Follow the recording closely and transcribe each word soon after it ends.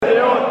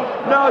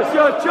Hey,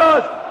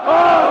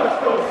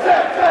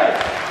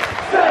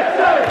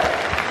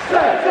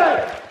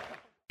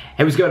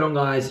 what's going on,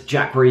 guys?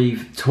 Jack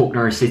Reeve, Talk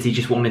Norwich City.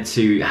 Just wanted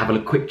to have a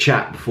quick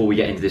chat before we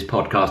get into this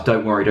podcast.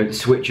 Don't worry, don't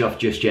switch off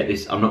just yet.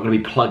 I'm not going to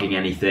be plugging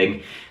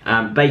anything.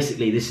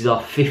 Basically, this is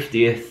our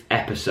 50th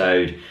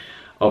episode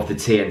of the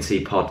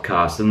TNC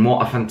podcast, and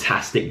what a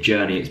fantastic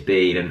journey it's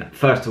been. And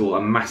first of all,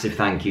 a massive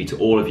thank you to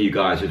all of you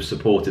guys who have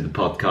supported the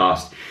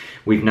podcast.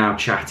 We've now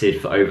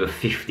chatted for over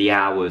 50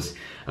 hours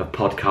of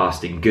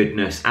podcasting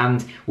goodness,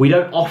 and we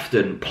don't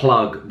often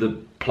plug the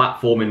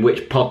platform in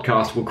which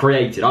podcasts were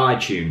created,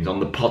 iTunes, on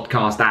the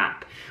podcast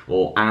app,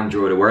 or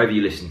Android, or wherever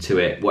you listen to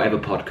it, whatever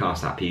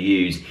podcast app you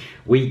use.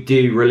 We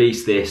do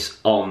release this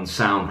on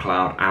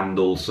SoundCloud and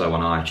also on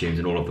iTunes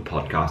and all of the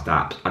podcast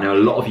apps. I know a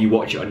lot of you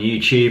watch it on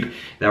YouTube.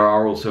 There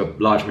are also a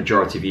large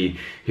majority of you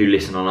who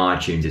listen on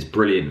iTunes. It's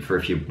brilliant for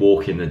if you're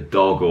walking the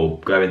dog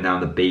or going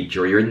down the beach,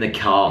 or you're in the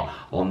car,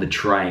 on the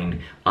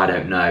train, I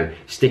don't know.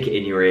 Stick it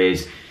in your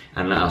ears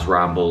and let us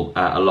ramble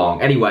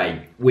along.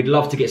 Anyway, we'd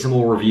love to get some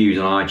more reviews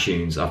on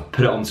iTunes. I've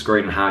put it on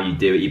screen on how you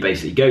do it. You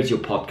basically go to your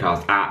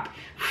podcast app,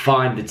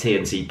 find the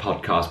TNC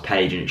podcast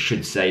page, and it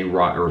should say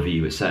write a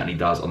review. It certainly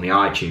does on the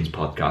iTunes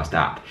podcast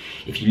app.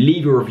 If you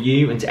leave a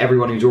review, and to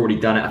everyone who's already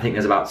done it, I think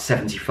there's about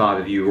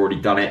 75 of you who've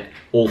already done it,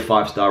 all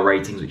 5-star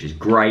ratings, which is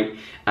great.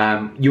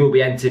 You will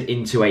be entered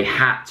into a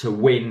hat to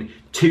win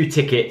 2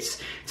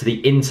 tickets to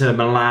the Inter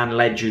Milan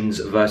Legends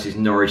versus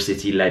Norwich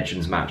City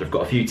Legends match. I've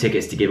got a few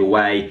tickets to give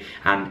away,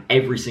 and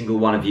every single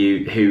one of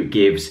you who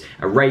gives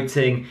a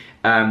rating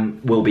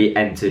will be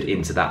entered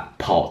into that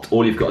pot.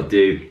 All you've got to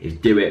do is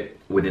do it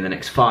within the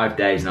next 5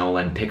 days, and I will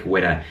then pick a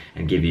winner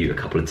and give you a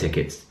couple of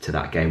tickets to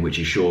that game, which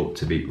is sure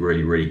to be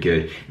really, really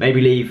good.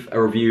 Maybe leave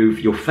a review of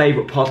your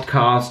favourite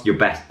podcast, your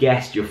best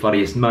guest, your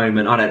funniest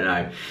moment, I don't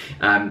know.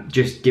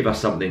 Just give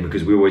us something,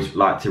 because we always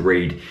like to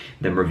read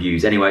them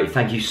reviews. Anyway,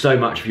 thank you so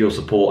much for your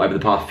support over the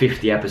past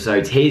 50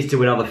 episodes. Here's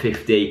to another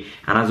 50,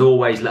 and as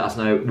always, let us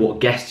know what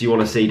guests you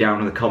want to see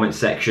down in the comments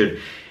section.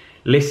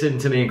 Listen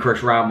to me and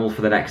Chris ramble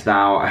for the next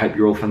hour. I hope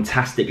you're all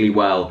fantastically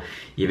well.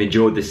 You've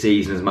enjoyed the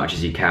season as much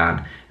as you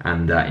can,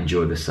 and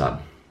enjoy the sun.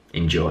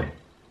 Enjoy.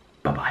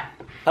 Bye-bye.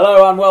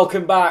 Hello and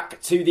welcome back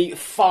to the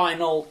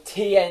final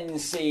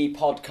TNC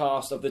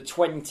podcast of the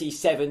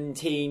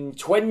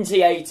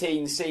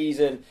 2017-2018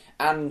 season,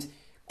 and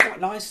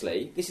quite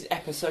nicely, this is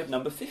episode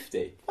number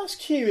 50. That's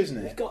cute, isn't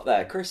it? We've got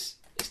there, Chris.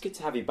 It's good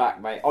to have you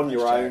back, mate, on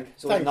your own.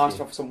 It's always nice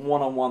to have some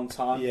one-on-one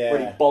time. Yeah.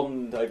 Really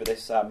bond over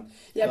this.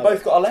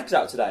 Both got our legs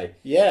out today.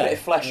 Yeah. Bit of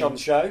flesh on the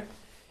show.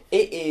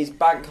 It is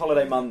Bank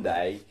Holiday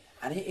Monday,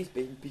 and it has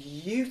been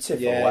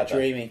beautiful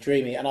weather.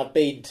 Dreamy. And I've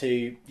been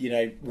to,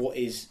 what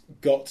is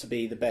got to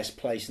be the best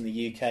place in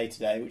the UK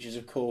today, which is,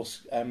 of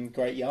course,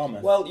 Great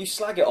Yarmouth. Well, you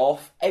slag it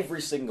off every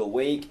single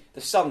week.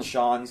 The sun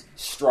shines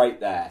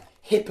straight there.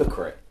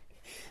 Hypocrite.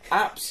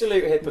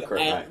 Absolute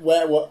hypocrite, mate.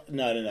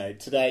 No.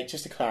 Today,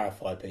 just to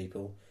clarify,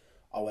 people,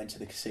 I went to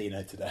the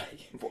casino today.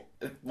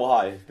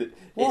 Why?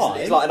 Why?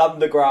 It's like an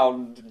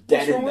underground den.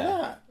 What's wrong in with there.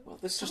 that? Well,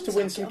 the just to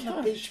win some on the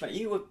cash. beach, mate.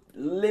 You were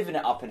living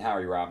it up in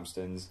Harry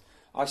Ramsden's.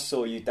 I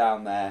saw you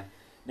down there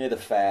near the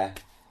fair.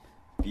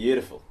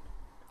 Beautiful.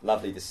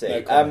 Lovely to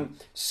see. No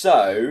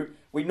so,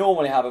 we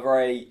normally have a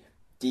very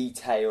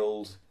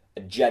detailed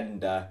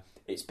agenda.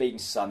 It's been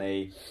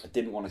sunny. I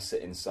didn't want to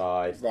sit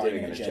inside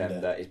doing an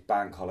agenda. It's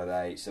bank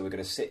holiday, so we're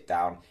going to sit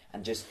down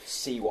and just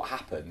see what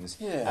happens.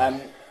 Yeah.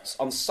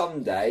 On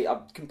Sunday,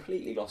 I've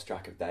completely lost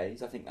track of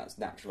days. I think that's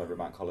natural over a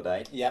bank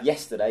holiday. Yep.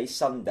 Yesterday,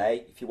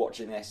 Sunday, if you're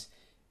watching this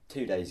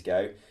 2 days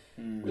ago,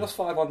 we lost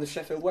 5-1 to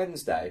Sheffield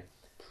Wednesday.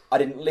 I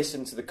didn't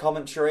listen to the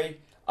commentary.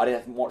 I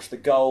didn't watch the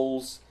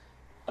goals.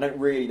 I don't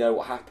really know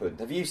what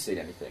happened. Have you seen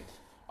anything?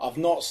 I've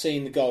not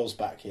seen the goals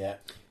back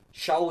yet.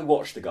 Shall we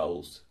watch the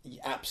goals?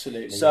 Yeah,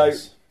 absolutely. So,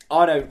 yes.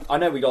 I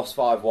know we lost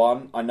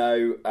 5-1. I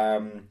know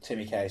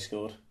Timmy K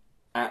scored.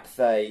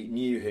 Athay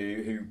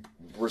Nuhu, who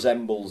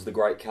resembles the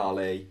great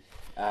Carly,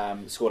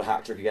 scored a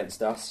hat-trick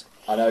against us.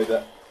 I know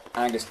that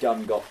Angus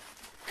Gunn got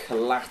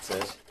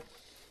collattered.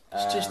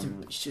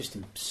 It's just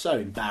so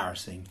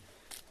embarrassing.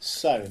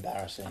 So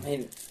embarrassing. I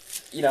mean,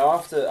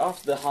 after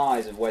the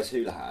highs of Wes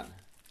Houlihan...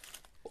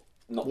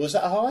 Was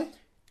that a high?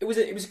 It was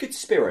a good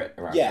spirit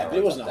around. Yeah, but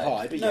it wasn't a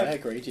high. But yeah,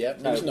 agreed. Yeah,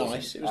 it was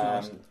nice. It was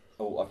nice.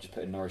 Oh, I've just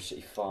put in Norwich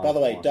City 5. By the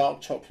way,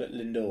 dark chocolate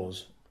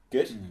Lindors.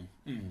 Good.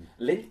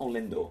 Lint or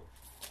Lindor?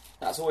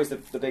 That's always the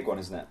big one,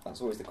 isn't it? That's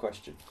always the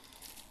question.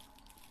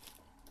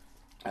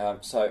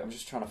 So I'm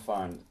just trying to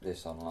find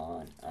this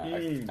online.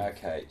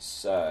 Okay,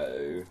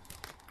 so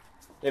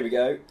here we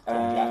go.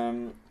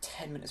 10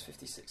 minutes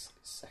 56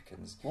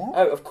 seconds. What?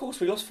 Oh, of course,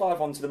 we lost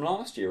 5-1 to them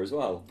last year as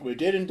well. We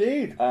did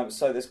indeed.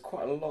 So there's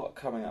quite a lot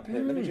coming up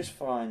here. Let me just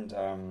find.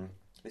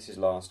 This is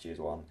last year's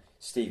one.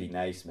 Stevie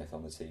Naismith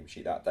on the team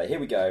sheet that day. Here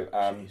we go.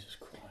 Jesus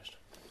Christ.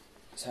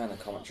 Turn the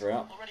commentary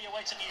up. Already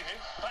away to Nuhu.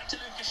 Back to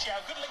Lucas Shaw.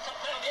 Good link up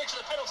there on the edge of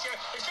the penalty area.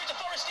 It's through to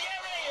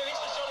Forestieri, who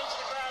hits the shot into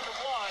the ground and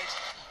wide.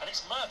 And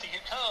it's Murphy who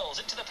curls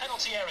into the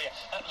penalty area.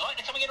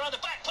 Leitner coming in around the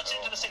back, puts it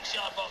into the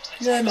 6-yard box.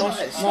 Yeah,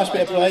 nice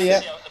bit of play.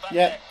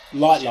 Yeah,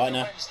 light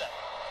liner.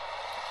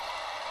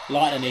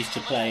 Leitner needs to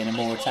play in a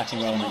more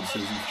attacking role next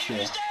season for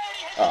sure.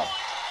 Oh,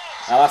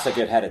 now that's a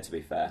good header, to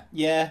be fair.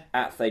 Yeah.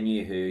 Athe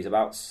Nuhu, he's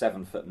about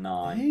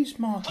 7'9". Who's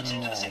marking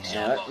him there?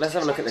 Yeah, let's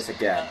have a look at this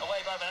again.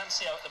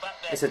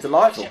 It's a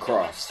delightful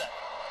cross.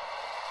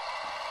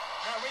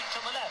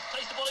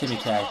 Timmy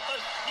K.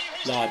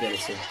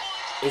 Liability.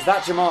 Is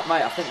that Jamal?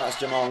 Mate, I think that's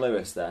Jamal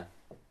Lewis there.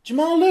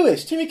 Jamal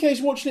Lewis. Timmy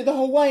K's watching it the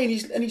whole way,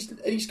 and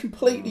he's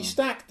completely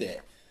stacked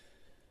it.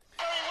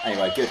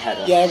 Anyway, good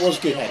header. Yeah, it was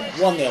a good header.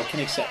 1-0.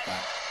 Can accept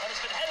that.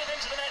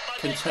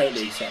 Can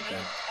totally accept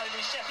that.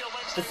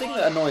 The thing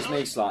that annoys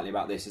me slightly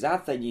about this is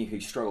Athe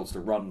Nuhu struggles to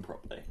run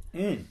properly.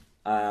 Okay,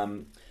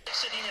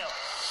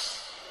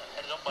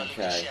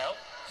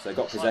 so they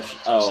got possession.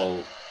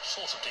 Oh,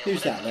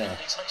 who's that there?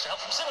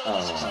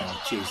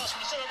 oh, Jesus.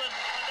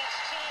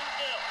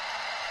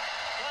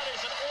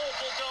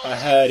 I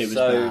heard it was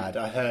bad.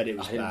 I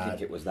didn't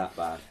think it was that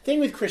bad. The thing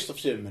with Christoph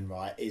Zimmermann,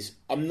 right, is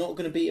I'm not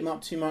going to beat him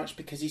up too much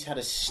because he's had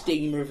a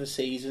steamer of a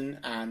season,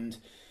 and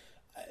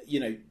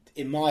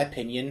in my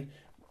opinion,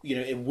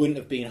 it wouldn't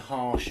have been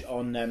harsh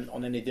on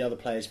any of the other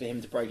players for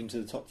him to break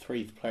into the top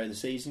 3 for player of the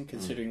season,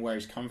 considering where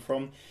he's come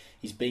from.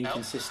 He's been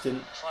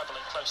consistent.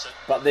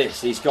 But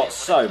he's got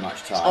so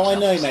much time. Oh, I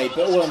know, mate,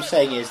 but all I'm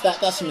saying is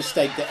that's a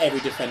mistake that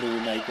every defender will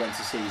make once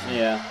a season.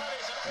 Yeah.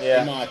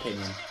 In my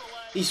opinion.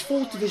 He's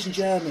 4th Division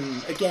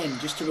German, again,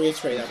 just to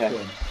reiterate that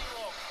point.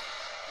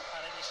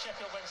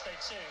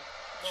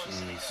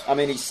 Jeez. I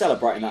mean, he's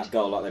celebrating that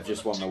goal like they've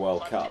just won the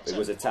World Cup. It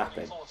was a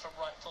tap-in.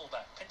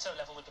 Pinto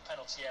level with the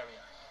penalty area.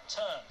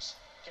 Turns.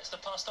 Gets the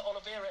pass to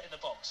Oliveira in the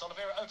box.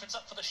 Oliveira opens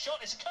up for the shot.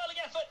 It's a curling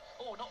effort.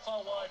 Oh, not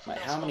far wide. Mate,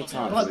 how many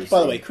times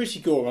By the way,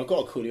 Chrissy Gore, I've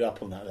got to call you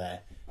up on that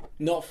there.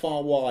 Not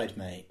far wide,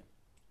 mate.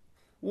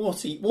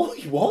 What?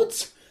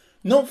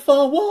 Not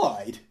far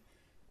wide?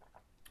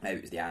 Maybe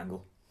it was the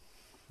angle.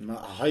 I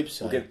hope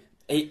so.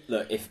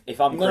 Look, if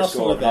I'm Chris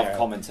Gore and I've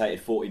commentated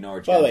 40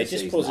 Norwich games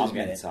this season, I'm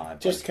getting tired.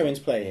 Just to come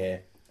into play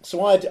here.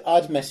 So I'd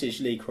messaged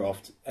Lee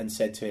Croft and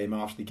said to him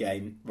after the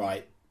game,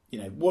 right,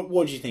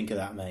 what do you think of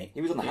that, mate?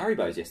 He was on the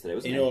Haribos yesterday,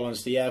 wasn't he? In all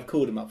honesty, yeah, I've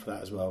called him up for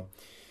that as well.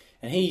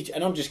 And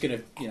I'm just going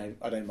to,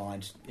 I don't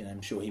mind,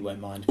 I'm sure he won't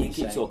mind. You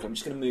keep talking, I'm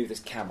just going to move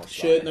this camera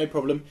slightly. Sure, no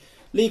problem.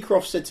 Lee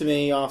Croft said to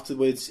me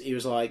afterwards, he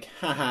was like,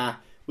 haha,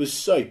 was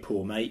so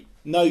poor, mate.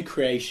 No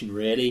creation,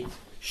 really.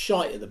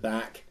 Shite at the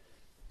back.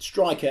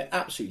 Striker,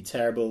 absolutely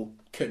terrible.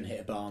 Couldn't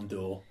hit a barn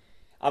door.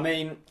 I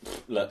mean,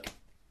 look,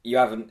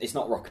 it's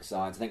not rocket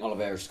science. I think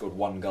Oliveira scored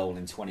 1 goal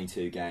in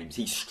 22 games.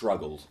 He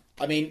struggled.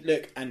 I mean,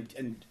 look,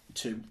 and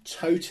to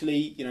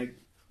totally,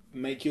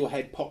 make your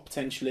head pop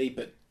potentially,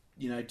 but,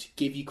 to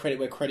give you credit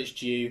where credit's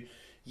due,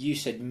 you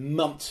said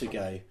months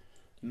ago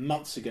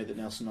that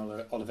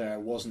Nelson Oliveira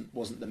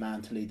wasn't the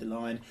man to lead the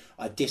line.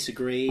 I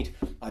disagreed.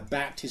 I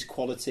backed his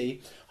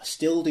quality. I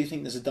still do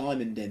think there's a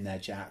diamond in there,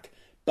 Jack.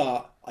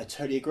 But I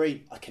totally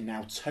agree. I can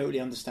now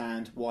totally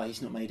understand why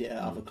he's not made it at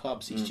other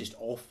clubs. He's just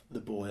off the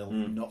boil,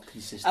 not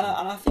consistent.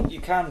 And I think you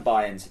can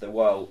buy into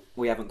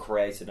we haven't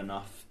created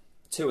enough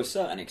to a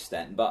certain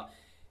extent. But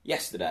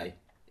yesterday,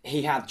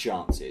 he had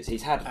chances.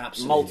 He's had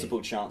multiple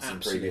chances in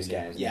previous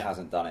games, and he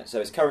hasn't done it. So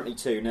it's currently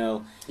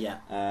 2-0. Yeah.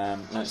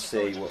 Let's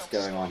see what's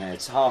going on here.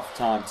 It's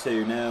half-time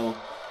 2-0.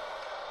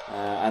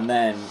 And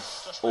then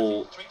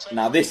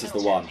now this is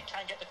the one.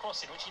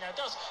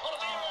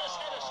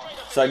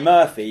 So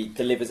Murphy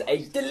delivers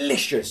a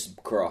delicious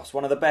cross,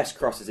 one of the best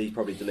crosses he's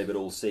probably delivered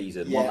all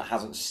season, one that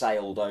hasn't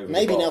sailed over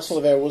Maybe the box. Nelson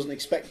Oliveira wasn't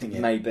expecting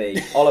it.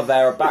 Maybe.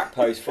 Oliveira back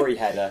post free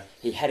header,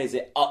 he headers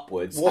it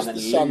upwards Was and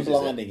then the sun loses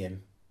blinding it.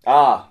 him?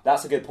 Ah,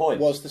 that's a good point.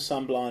 Was the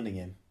sun blinding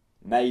him?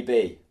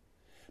 Maybe.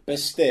 But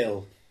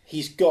still,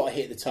 he's got to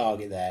hit the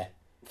target there.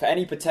 For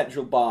any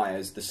potential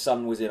buyers, the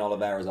sun was in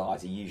Oliveira's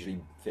eyes. He usually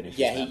finishes.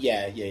 Yeah,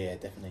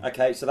 definitely.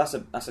 Okay, so that's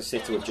a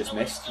sitter we've just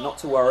missed. Not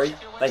to worry,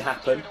 they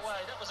happen.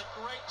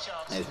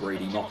 There's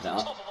Reedy knocking it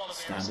up.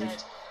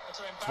 Standard.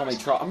 Tommy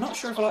Tribal. I'm not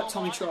sure if I like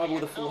Tommy Tribal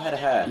with a full head of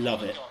hair.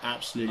 Love it.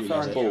 Absolutely Fair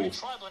love and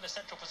it. ball.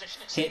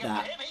 Hit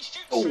that.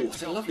 Oh,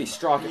 it's a lovely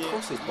strike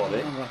across his body.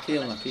 Unlucky.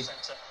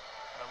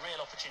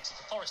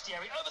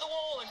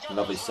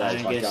 Lovely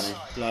save by Gunny.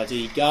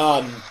 Bloody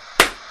gun.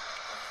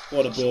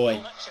 What a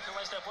boy.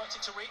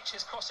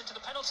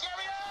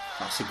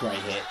 That's a great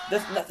hit. The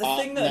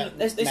thing that...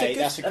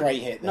 that's a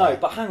great hit there. No,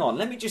 but hang on.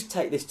 Let me just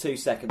take this 2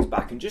 seconds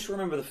back and just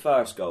remember the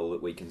first goal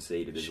that we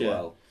conceded as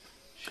well.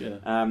 Sure.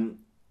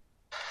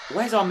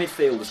 Where's our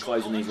midfielders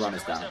closing these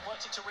runners down?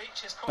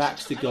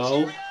 Back's the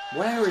goal.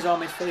 Where is our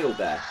midfield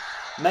there?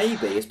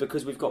 Maybe it's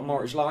because we've got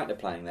Moritz Leitner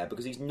playing there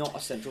because he's not a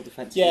central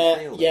defensive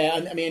midfielder.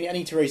 Yeah. I mean, I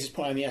need to raise this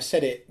point. I mean, I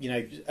said it,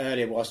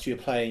 earlier whilst you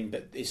were playing,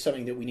 but it's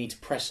something that we need to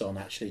press on.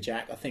 Actually,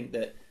 Jack, I think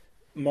that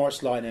Moritz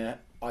Leitner,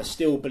 I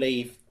still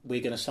believe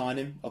we're going to sign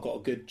him. I've got a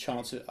good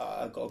chance.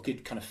 I've got a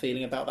good kind of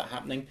feeling about that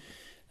happening.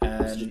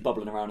 It's just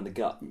bubbling around in the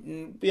gut.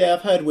 Yeah,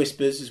 I've heard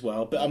whispers as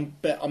well, but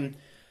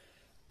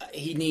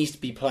he needs to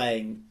be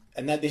playing.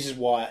 And this is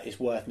why it's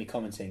worth me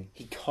commenting.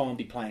 He can't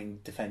be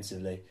playing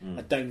defensively.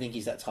 I don't think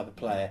he's that type of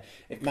player.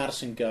 If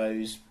Maddison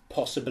goes,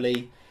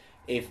 possibly.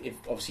 If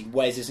obviously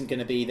Wes isn't going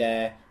to be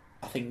there,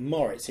 I think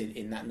Moritz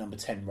in that number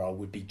 10 role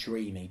would be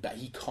dreamy, but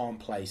he can't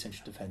play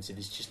central defensive.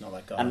 He's just not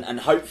that guy. And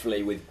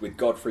hopefully with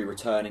Godfrey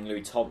returning,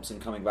 Louis Thompson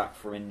coming back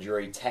from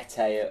injury, Tete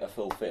at a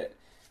full fit.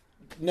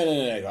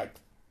 No. Like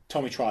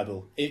Tommy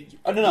Tribal.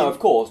 Of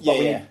course. But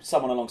we yeah. need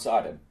someone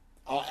alongside him.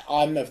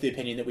 I'm of the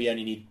opinion that we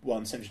only need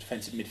one central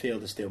defensive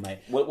midfielder still, mate.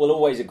 We'll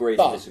always agree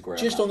to disagree.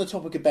 Just on the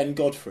topic of Ben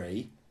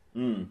Godfrey,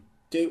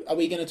 are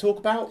we going to talk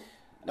about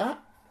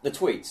that? The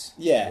tweets?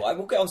 Yeah. Well,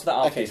 we'll get onto that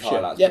after these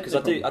highlights, because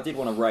I did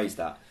want to raise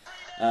that.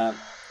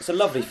 It's a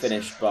lovely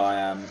finish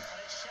by...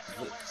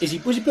 Was he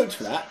booked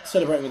for that?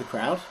 Celebrating with the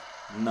crowd?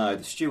 No,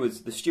 the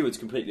steward's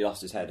completely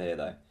lost his head here,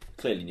 though.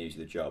 Clearly new to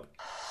the job.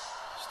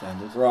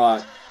 Standard.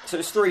 Right. So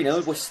it's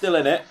 3-0. We're still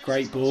in it.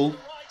 Great ball.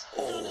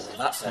 Oh,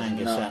 that's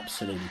Angus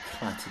absolutely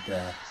clattered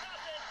there.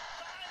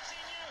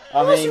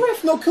 Why has the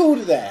ref not called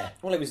it there?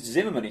 Well, it was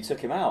Zimmerman who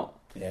took him out.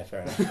 Yeah,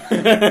 fair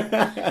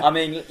enough. I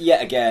mean,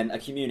 yet again, a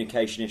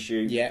communication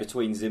issue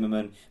between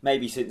Zimmerman.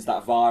 Maybe since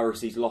that virus,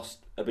 he's lost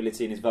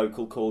ability in his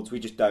vocal cords. We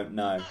just don't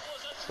know.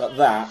 But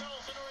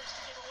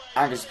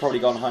Angus has probably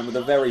gone home with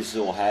a very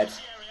sore head.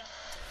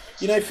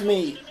 You know, for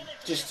me,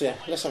 let's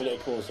have a little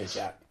pause here,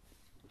 Jack.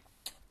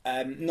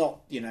 I know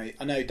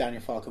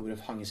Daniel Farke would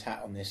have hung his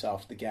hat on this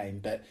after the game,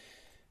 but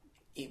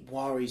it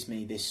worries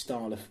me this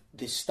style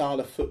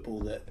of football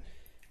that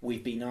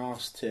we've been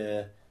asked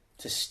to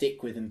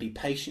stick with and be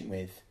patient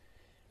with.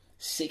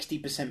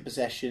 60%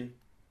 possession,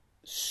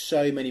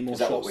 so many more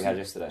shots. Is that what we had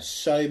yesterday?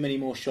 So many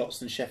more shots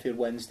than Sheffield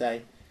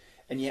Wednesday,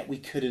 and yet we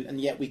couldn't, and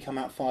yet we come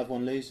out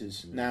 5-1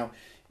 losers. Now,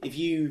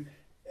 it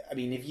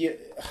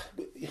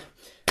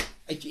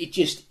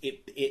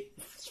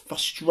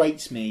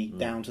frustrates me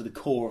down to the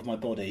core of my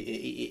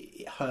body.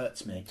 It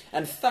hurts me.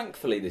 And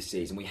thankfully this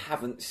season we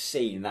haven't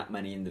seen that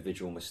many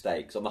individual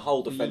mistakes. On the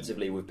whole,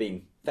 defensively we've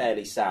been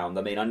fairly sound.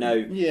 I mean, I know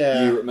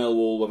you were at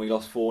Millwall when we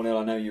lost 4-0.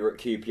 I know you were at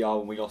QPR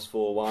when we lost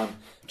 4-1.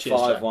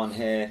 5-1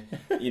 here.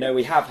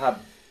 We have had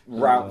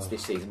routes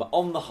this season, but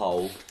on the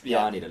whole,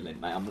 I need a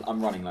lint, mate.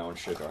 I'm running low on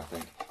sugar, I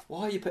think.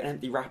 Why are you putting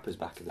empty wrappers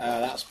back at the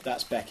back?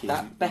 That's Becky.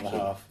 Becky.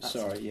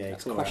 Sorry,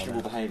 that's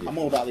questionable behaviour. I'm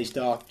all about these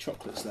dark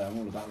chocolates, though. I'm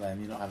all about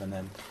them. You're not having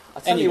them. I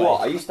tell you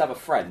what, I used to have a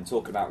friend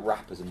talking about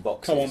wrappers and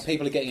boxes. Come on,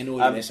 people are getting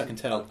annoyed at this. I can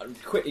tell. I'm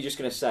quickly just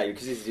going to say,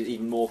 because this is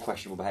even more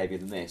questionable behaviour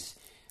than this.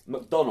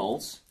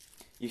 McDonald's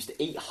used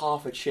to eat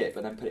half a chip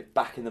and then put it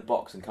back in the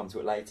box and come to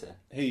it later.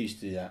 Who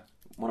used to do that?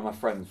 One of my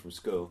friends from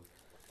school.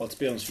 Well, to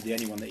be honest with you,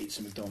 anyone that eats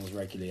at McDonald's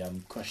regularly,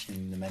 I'm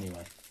questioning them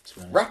anyway.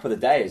 Wrap of the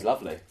day is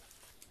lovely.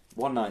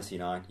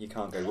 $1.99, you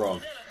can't go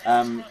wrong.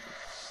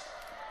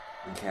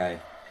 Okay,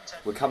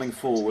 we're coming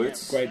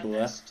forwards. Great ball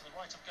there.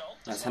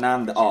 That's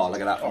Hernandez. Oh, look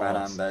at that from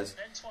Hernandez.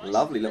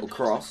 Lovely little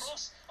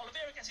cross.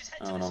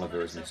 Oh, and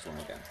Oliveira's missed one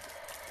again.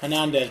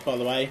 Hernandez, by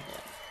the way,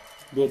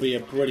 will be a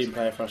brilliant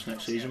player for us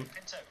next season.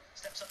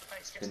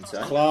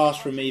 Pinto. Class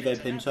from Ivo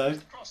Pinto.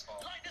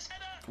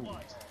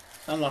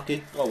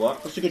 Unlucky. Well,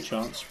 what? That's a good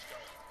chance.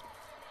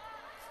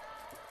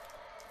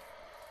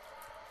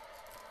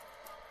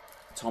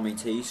 Tommy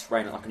T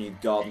spraying it like a new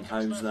garden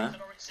hose there.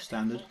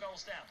 Standard.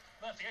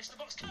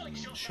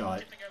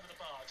 Shite.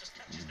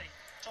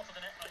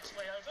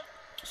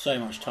 So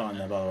much time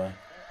there, by the way.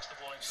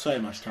 So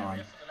much time.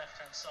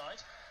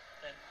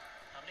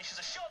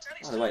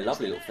 By the way,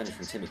 lovely little finish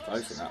from Timmy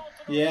Close in that.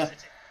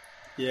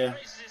 Yeah.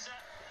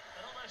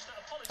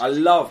 I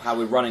love how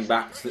we're running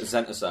back to the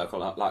centre circle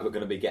like we're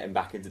going to be getting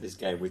back into this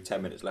game with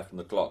 10 minutes left on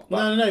the clock.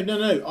 But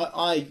No.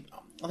 I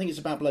think it's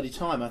about bloody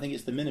time. I think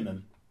it's the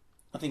minimum.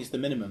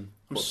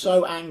 I'm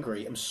so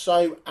angry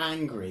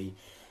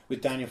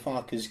with Daniel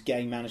Farke's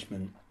game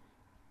management.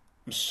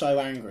 I'm so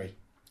angry.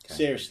 Okay.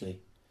 Seriously.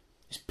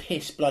 It's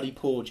piss bloody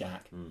poor,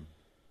 Jack.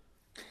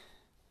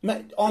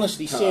 Mate,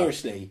 honestly,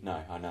 seriously.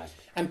 No, I know.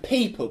 And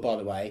people, by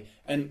the way,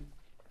 and...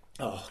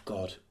 Oh,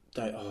 God.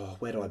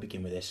 Where do I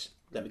begin with this?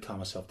 Let me calm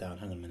myself down.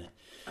 Hang on a minute.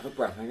 Have a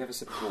breath. Maybe have a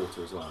sip of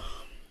water as well.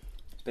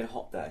 It's been a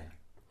hot day.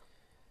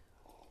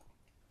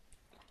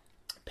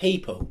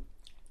 People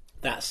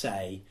that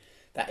say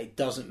that it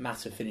doesn't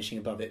matter finishing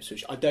above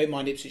Ipswich. I don't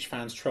mind Ipswich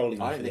fans trolling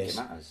me for this.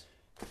 I don't think it matters.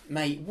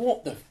 Mate,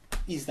 what the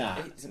is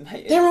that?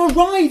 There are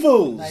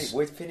rivals! Mate,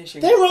 we're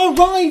finishing... There are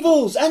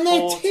rivals! And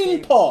they're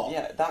tin pot!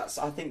 Yeah,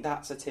 I think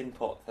that's a tin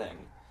pot thing.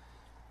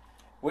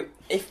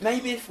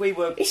 If we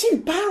were... It's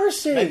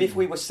embarrassing! Maybe if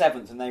we were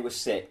 7th and they were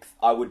 6th,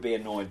 I would be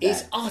annoyed then.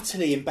 It's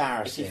utterly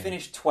embarrassing. If you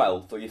finish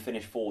 12th or you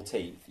finish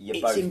 14th,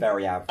 you're both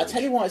very average. I'll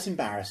tell you why it's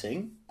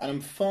embarrassing, and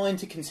I'm fine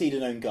to concede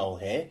an own goal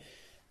here.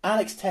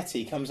 Alex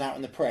Tete comes out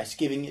in the press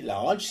giving it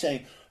large,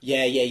 saying,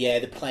 yeah,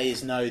 the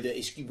players know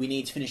that we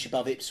need to finish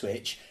above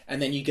Ipswich,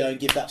 and then you go and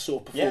give that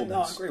sort of performance. Yeah,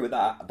 no, I agree with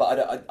that,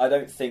 but I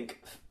don't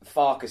think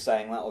Farke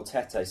saying that or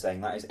Tete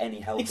saying that is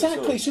any help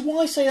Exactly, at all. So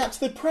why say that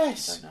to the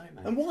press? I don't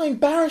know, mate. And why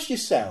embarrass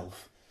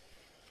yourself?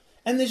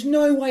 And there's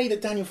no way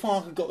that Daniel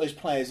Farke got those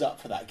players up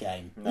for that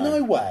game.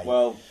 No way.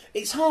 Well,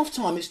 it's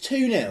half-time, it's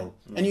 2-0,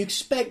 and you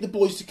expect the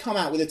boys to come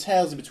out with their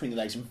tails in between the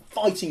legs and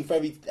fighting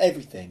for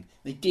everything.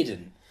 They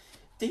didn't.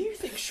 Do you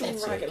think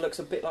Sean Raggett looks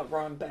a bit like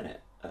Ryan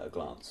Bennett at a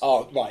glance?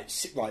 Oh, right.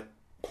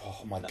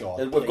 Oh my God!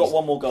 We've got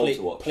one more goal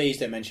to watch. Please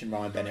don't mention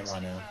Ryan Bennett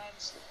right now.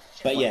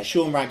 But yeah,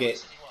 Sean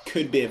Raggett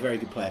could be a very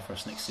good player for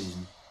us next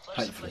season.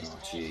 Hopefully. Oh,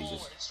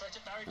 Jesus.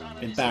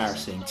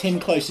 Embarrassing. Tim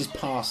Close's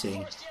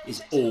passing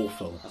is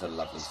awful. That's a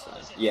lovely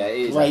save. Yeah, it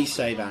is. Great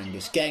save,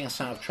 Angus. Getting us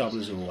out of trouble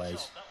as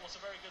always.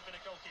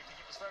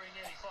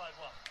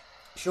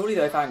 Surely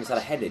though, if Angus had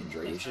a head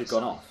injury, he should have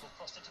gone off.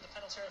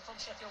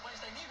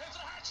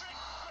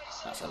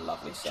 That's a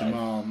lovely save.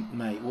 Jamal,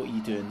 mate, what are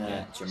you doing there?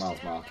 Yeah,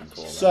 Jamal's marking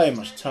poor. So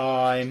much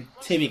time.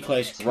 Timmy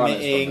Close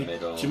committing.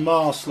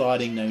 Jamal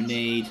sliding, no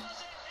need.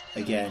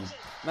 Again.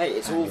 Mate,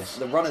 it's Angus.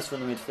 All the runners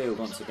from the midfield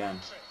once again.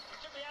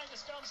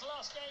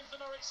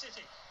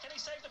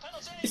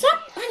 Is that...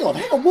 Hang on.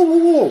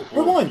 Whoa.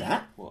 Rewind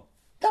that. What?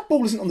 That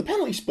ball isn't on the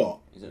penalty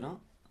spot. Is it not?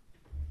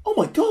 Oh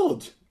my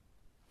God.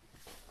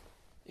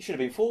 It should have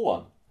been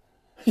 4-1.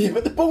 Yeah,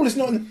 but the ball is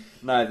not on...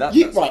 No, that's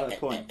right, the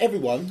point.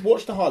 Everyone,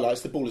 watch the highlights.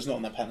 The ball is not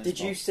on that penalty spot.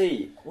 Did you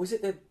see... Was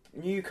it the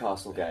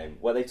Newcastle game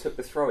where they took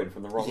the throw-in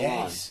from the wrong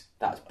line?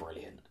 That's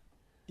brilliant.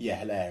 Yeah,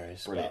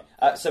 hilarious. Brilliant.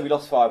 So we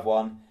lost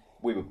 5-1.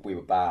 We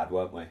were bad,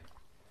 weren't we?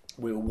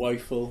 We were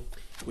woeful.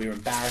 We were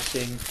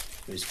embarrassing.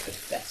 It was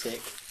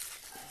pathetic.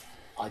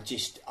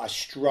 I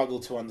struggle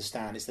to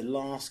understand. It's the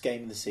last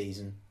game of the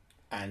season,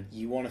 and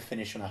you want to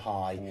finish on a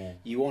high. Yeah.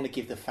 You want to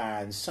give the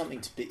fans something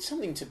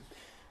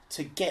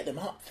to get them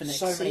up for next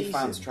season. So many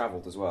fans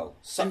travelled as well.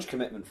 Such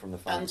commitment from the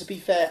fans. And to be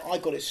fair, I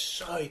got it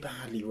so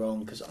badly wrong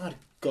because I'd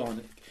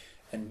gone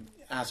and,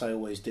 as I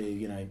always do,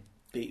 you know,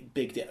 big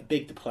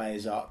the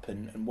players up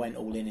and went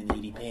all in the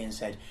EDP and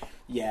said,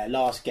 yeah,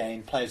 last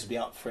game, players will be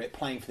up for it,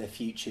 playing for their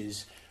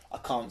futures. I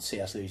can't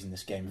see us losing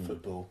this game of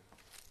football.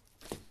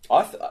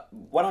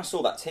 When I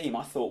saw that team,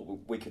 I thought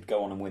we could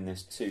go on and win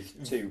this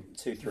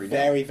 2-3.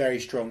 Very, very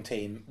strong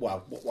team.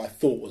 Well, what I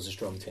thought was a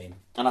strong team.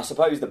 And I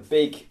suppose the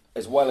big,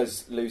 as well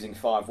as losing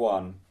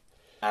 5-1,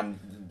 and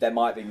there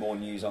might be more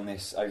news on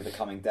this over the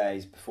coming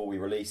days before we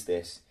release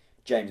this,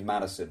 James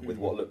Maddison with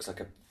what looks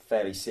like a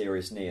fairly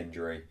serious knee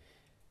injury.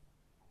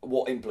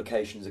 What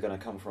implications are going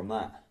to come from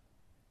that?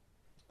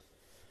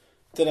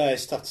 Don't know,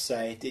 it's tough to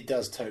say. It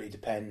does totally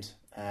depend.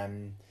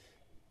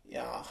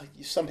 Yeah,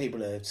 some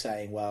people are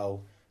saying,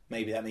 well,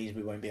 maybe that means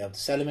we won't be able to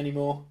sell him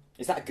anymore.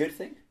 Is that a good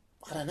thing?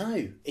 I don't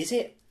know. Is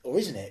it or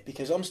isn't it?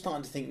 Because I'm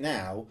starting to think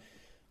now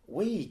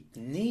we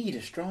need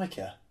a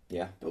striker.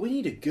 Yeah. But we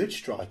need a good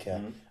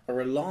striker, a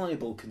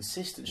reliable,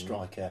 consistent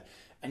striker.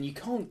 And you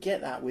can't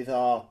get that with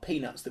our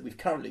peanuts that we've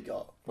currently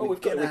got. Well,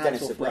 we've got with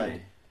Dennis Abreu.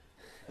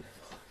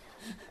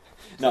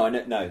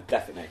 No,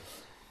 definitely.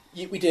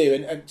 We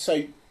do. And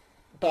so,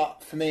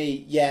 but for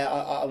me,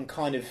 yeah, I'm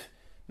kind of,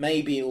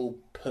 maybe it'll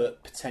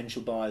put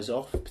potential buyers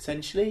off,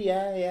 potentially.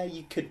 Yeah,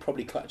 you could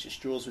probably clutch at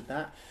straws with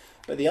that.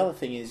 But the other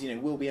thing is,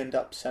 will we end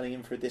up selling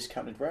him for a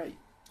discounted rate?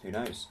 Who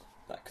knows?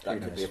 That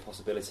could be a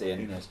possibility.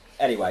 And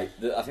anyway,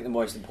 I think the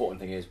most important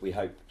thing is we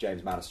hope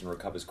James Maddison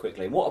recovers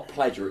quickly. And what a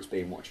pleasure it's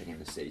been watching him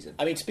this season.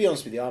 I mean, to be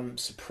honest with you, I'm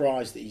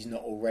surprised that he's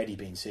not already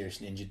been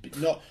seriously injured.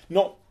 But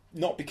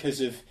not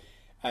because of,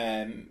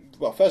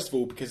 well, first of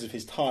all, because of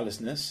his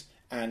tirelessness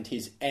and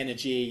his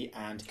energy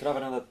and... Could I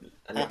have another...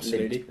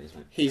 Absolutely. Please,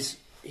 mate?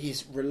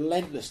 His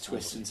relentless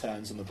twists and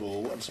turns on the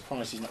ball. I'm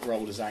surprised he's not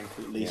rolled his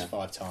ankle at least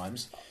 5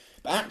 times.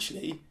 But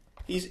actually,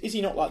 is he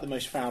not like the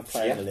most fouled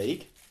player in the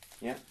league?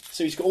 Yeah.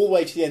 So he's got all the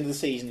way to the end of the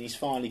season and he's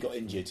finally got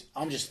injured.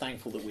 I'm just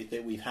thankful that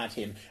we've had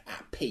him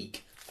at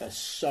peak for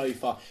so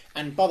far.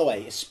 And by the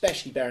way,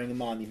 especially bearing in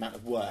mind the amount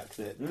of work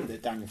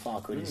that Daniel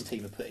Farke and his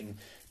team are putting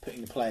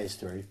the players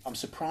through, I'm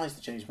surprised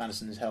that James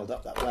Maddison has held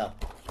up that well.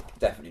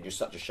 Definitely, just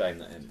such a shame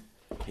that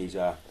he's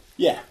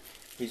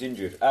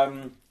injured.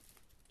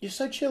 You're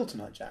so chill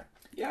tonight, Jack.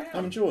 Yeah,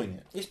 I'm enjoying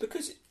it. It's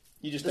because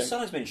the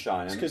sun's been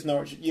shining. It's because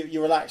Norwich.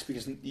 You're relaxed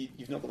because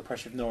you've not got the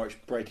pressure of Norwich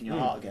breaking your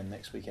heart again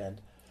next weekend.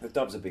 The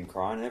Dubs have been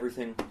crying and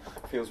everything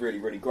feels really,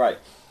 really great.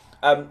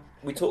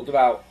 We talked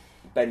about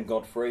Ben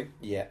Godfrey.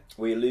 Yeah.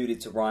 We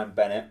alluded to Ryan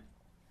Bennett.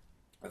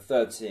 A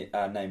third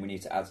name we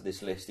need to add to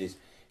this list is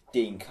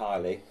Dean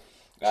Kiley.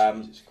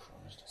 Jesus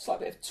Christ. Slight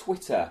bit of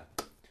Twitter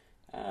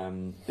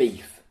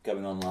beef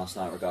going on last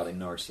night regarding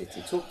Norwich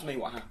City. Talk to me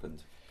what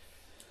happened.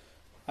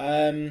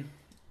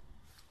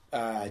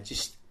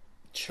 Just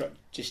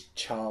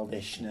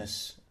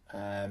childishness.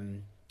 I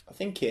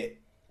think it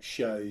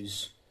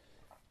shows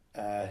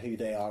who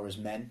they are as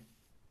men,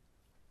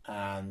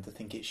 and I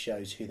think it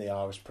shows who they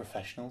are as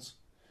professionals.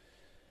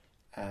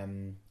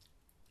 And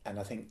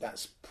I think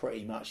that's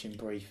pretty much in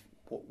brief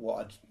what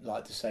I'd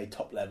like to say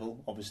top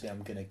level. Obviously,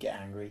 I'm going to get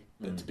angry,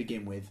 but to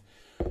begin with,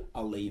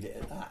 I'll leave it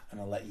at that,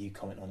 and I'll let you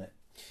comment on it.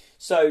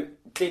 So,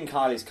 Dean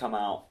Kiley's come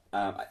out.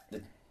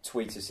 The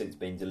tweet has since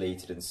been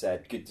deleted and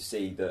said, "Good to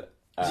see that."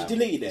 Has he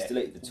deleted it? He's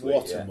deleted the tweet.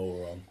 What a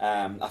moron!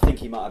 I think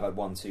he might have had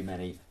one too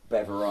many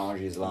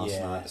beverages last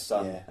night. The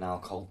sun and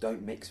alcohol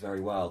don't mix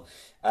very well.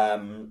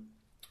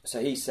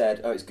 So he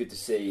said, "Oh, it's good to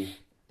see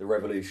the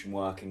revolution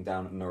working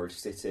down at Norwich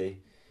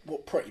City." Well,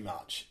 pretty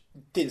much.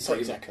 Didn't say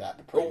exactly that,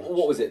 but pretty much.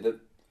 What was it?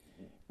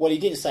 Well, he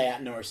didn't say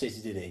at Norwich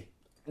City, did he?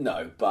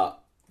 No,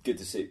 but good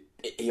to see.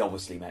 He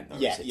obviously meant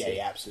Norwich City.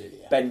 Yeah, absolutely.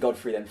 Yeah. Ben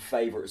Godfrey then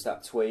favourites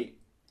that tweet.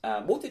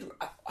 How did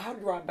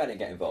Ryan Bennett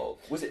get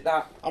involved? Was it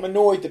that? I'm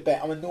annoyed at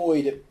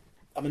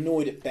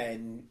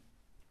Ben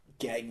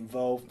getting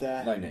involved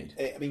there. No need.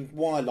 I mean,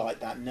 why like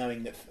that?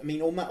 Knowing that, I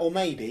mean, or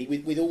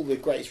maybe with all the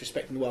greatest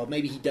respect in the world,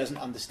 maybe he doesn't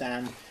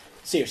understand.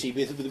 Seriously,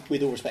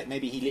 with all respect,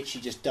 maybe he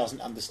literally just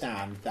doesn't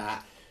understand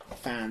that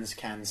fans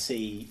can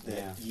see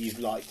that you've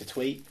liked the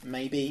tweet.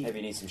 Maybe he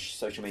needs some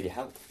social media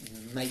help.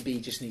 Maybe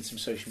he just needs some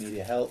social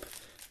media help.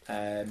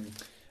 I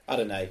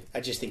don't know. I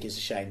just think it's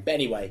a shame. But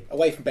anyway,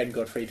 away from Ben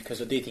Godfrey,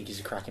 because I do think he's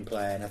a cracking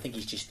player, and I think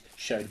he's just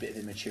showed a bit of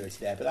immaturity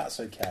there. But that's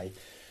okay.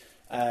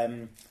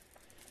 Ryan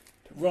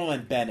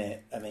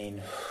Bennett. I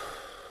mean,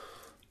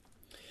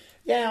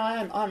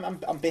 yeah,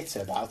 I'm bitter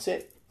about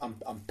it.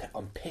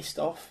 I'm pissed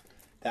off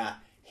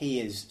that he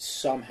has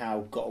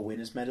somehow got a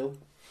winners' medal,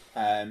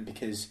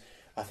 because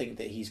I think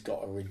that he's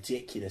got a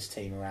ridiculous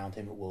team around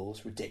him at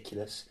Wolves.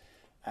 Ridiculous.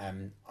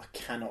 I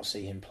cannot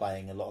see him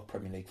playing a lot of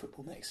Premier League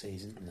football next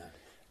season. No.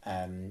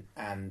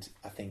 And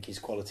I think his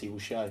quality will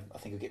show. I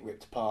think he'll get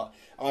ripped apart.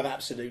 I have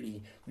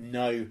absolutely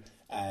no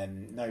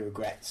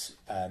regrets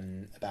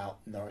about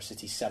Norwich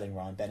City selling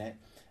Ryan Bennett.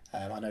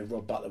 I know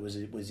Rob Butler was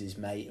his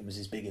mate and was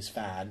his biggest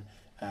fan.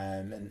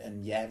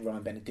 And yeah,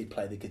 Ryan Bennett did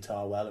play the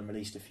guitar well and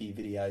released a few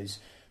videos.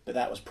 But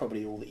that was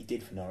probably all that he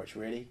did for Norwich,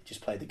 really.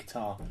 Just played the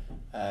guitar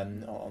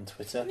on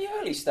Twitter. In the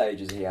early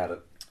stages, he had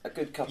a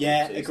good couple.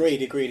 Yeah, of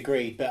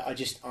agreed. But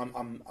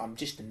I'm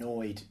just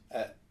annoyed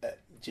at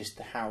just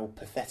how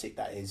pathetic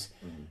that is.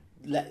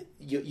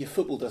 Your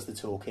football does the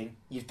talking.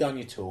 You've done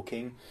your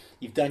talking.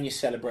 You've done your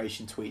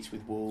celebration tweets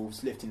with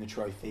Wolves, lifting the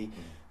trophy.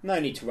 No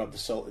need to rub the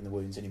salt in the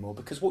wounds anymore,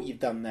 because what you've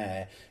done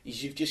there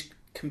is you've just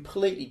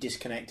completely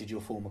disconnected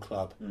your former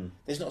club.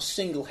 There's not a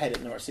single head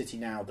at Norwich City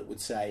now that would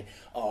say,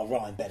 "Oh,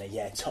 Ryan Bennett,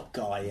 yeah, top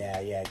guy,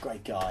 yeah,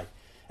 great guy."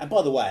 And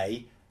by the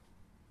way,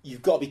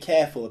 you've got to be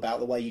careful about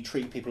the way you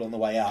treat people on the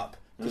way up,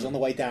 because on the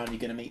way down you're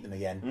going to meet them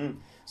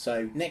again.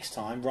 So next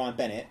time, Ryan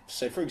Bennett.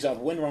 So for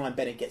example, when Ryan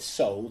Bennett gets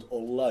sold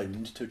or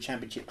loaned to a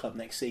Championship club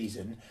next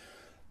season,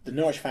 the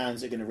Norwich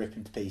fans are going to rip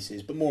him to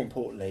pieces. But more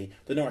importantly,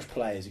 the Norwich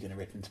players are going to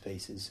rip him to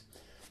pieces.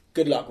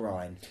 Good luck,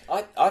 Ryan.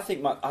 I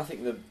think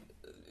the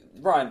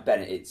Ryan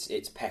Bennett,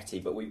 it's petty,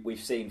 but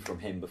we've seen from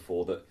him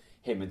before that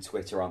him and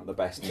Twitter aren't the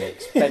best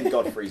mix. Ben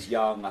Godfrey's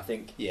young. I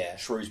think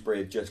Shrewsbury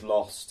have just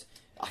lost.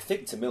 I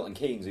think to Milton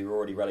Keynes, who were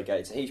already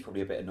relegated, so he's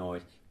probably a bit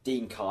annoyed.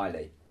 Dean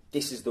Kiley.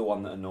 This is the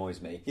one that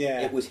annoys me.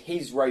 Yeah. It was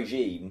his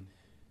regime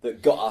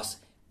that got us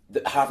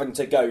having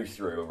to go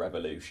through a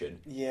revolution.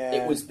 Yeah.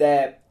 It was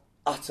their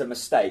utter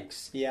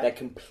mistakes, their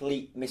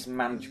complete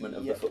mismanagement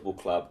of the football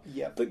club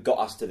that got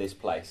us to this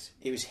place.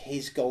 It was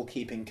his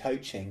goalkeeping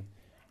coaching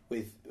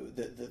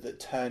that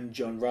turned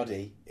John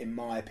Ruddy, in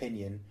my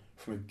opinion,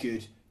 from a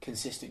good,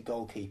 consistent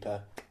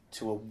goalkeeper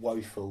to a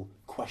woeful,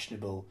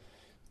 questionable,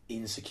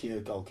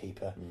 insecure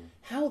goalkeeper.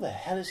 How the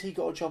hell has he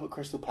got a job at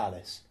Crystal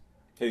Palace?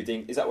 Who,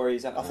 Dean? Is that where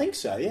he's at? I think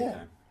so,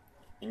 yeah.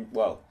 Okay.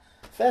 Well,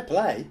 fair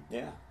play.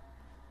 Yeah.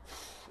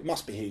 It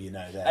must be who you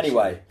know there.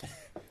 Anyway,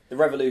 the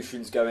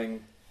revolution's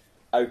going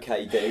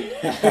okay, Dean.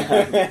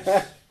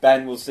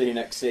 Ben, we'll see you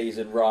next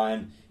season.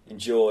 Ryan,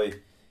 enjoy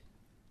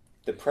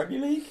the Premier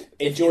League.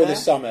 Enjoy the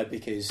summer,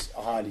 because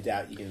I highly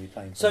doubt you're going to be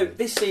playing. So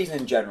this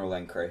season in general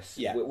then, Chris,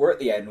 we're at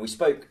the end. We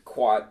spoke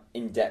quite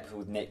in depth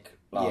with Nick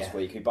last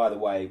week, who, by the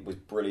way, was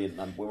brilliant,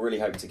 and we're really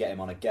hoping to get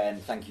him on again.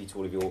 Thank you to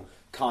all of your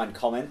kind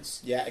comments.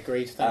 Yeah,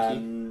 agreed.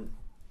 Thank you.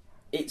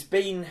 It's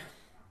been...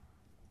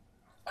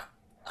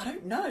 I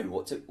don't know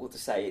what to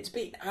say. It's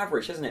been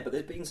average, hasn't it? But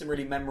there's been some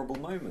really memorable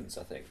moments,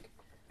 I think.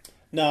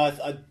 No,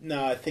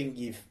 I think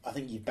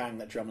you've banged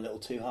that drum a little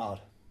too hard.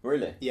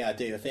 Really? Yeah, I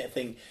do. I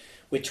think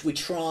we're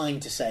trying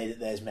to say that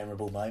there's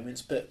memorable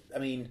moments, but I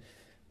mean,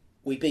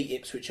 we beat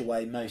Ipswich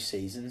away most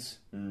seasons,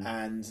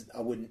 and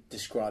I wouldn't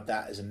describe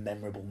that as a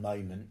memorable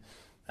moment.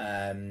 We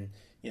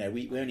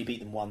only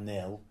beat them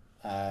 1-0.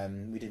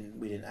 We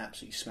didn't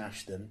absolutely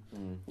smash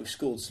them. We've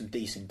scored some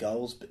decent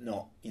goals, but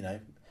not,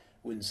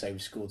 wouldn't say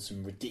we've scored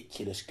some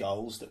ridiculous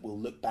goals that we'll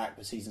look back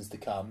for seasons to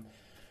come.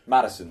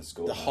 Madison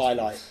scored. The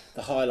highlights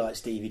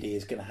DVD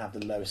is going to have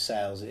the lowest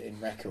sales in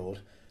record.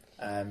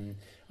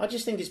 I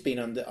just think it's been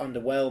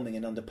underwhelming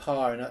and under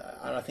par, and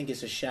I think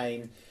it's a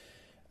shame.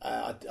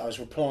 I was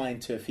replying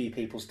to a few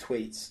people's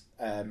tweets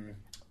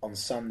on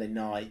Sunday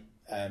night,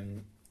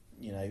 in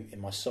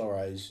my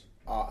sorrows.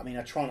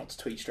 I try not to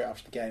tweet straight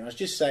after the game. I was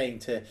just saying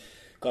to a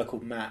guy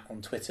called Matt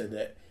on Twitter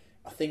that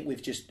I think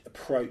we've just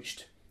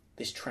approached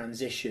this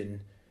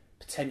transition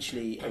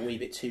potentially a wee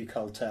bit too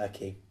cold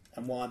turkey.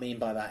 And what I mean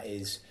by that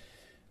is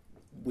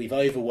we've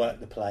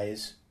overworked the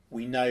players.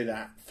 We know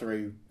that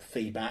through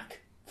feedback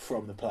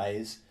from the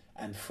players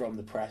and from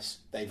the press.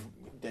 They've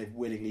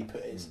willingly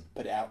put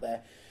it out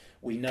there.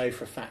 We know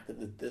for a fact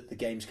that the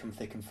games come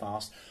thick and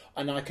fast.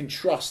 And I can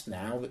trust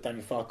now that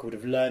Daniel Farke would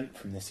have learnt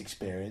from this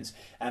experience,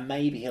 and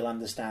maybe he'll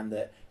understand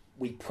that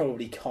we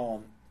probably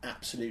can't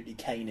absolutely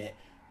cane it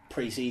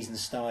pre-season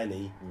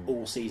styly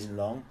all season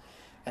long.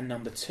 And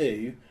number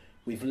two,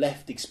 we've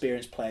left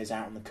experienced players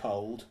out in the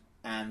cold,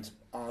 and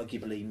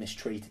arguably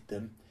mistreated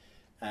them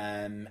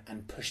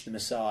and pushed them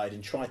aside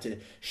and tried to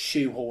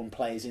shoehorn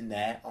players in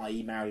there,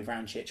 i.e. Mario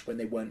Vrancic, when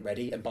they weren't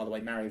ready. And by the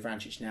way, Mario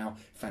Vrancic now,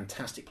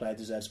 fantastic player,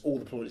 deserves all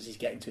the plaudits he's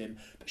getting to him.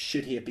 But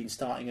should he have been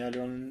starting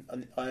earlier on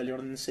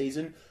in the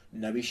season?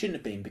 No, he shouldn't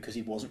have been, because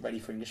he wasn't ready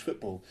for English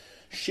football.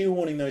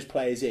 Shoehorning those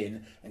players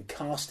in and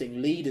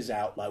casting leaders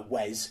out like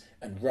Wes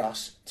and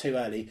Russ too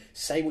early.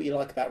 Say what you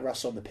like about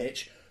Russ on the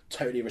pitch,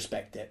 totally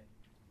respect it.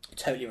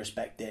 Totally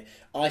respect it.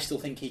 I still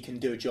think he can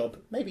do a job.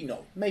 Maybe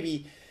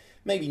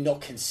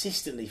not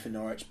consistently for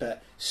Norwich,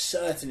 but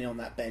certainly on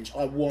that bench.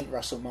 I want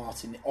Russell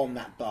Martin on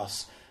that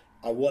bus.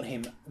 I want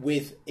him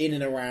in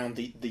and around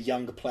the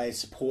younger players,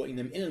 supporting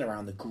them, in and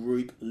around the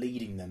group,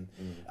 leading them.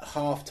 At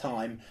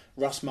half-time,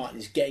 Russ Martin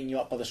is getting you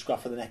up by the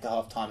scruff of the neck at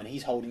half-time, and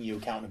he's holding you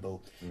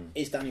accountable.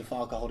 Is Daniel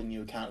Farke holding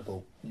you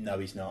accountable? No,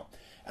 he's not.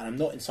 And I'm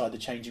not inside the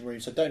changing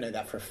room, so I don't know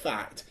that for a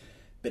fact,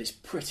 but it's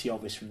pretty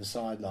obvious from the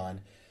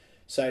sideline.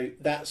 So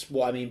that's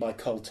what I mean by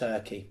cold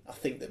turkey. I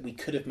think that we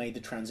could have made the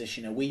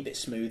transition a wee bit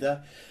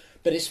smoother,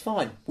 but it's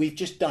fine. We've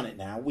just done it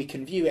now. We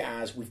can view it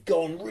as we've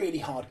gone really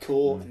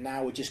hardcore, and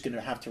now we're just going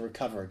to have to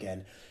recover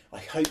again. I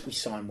hope we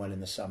sign well in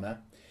the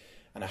summer,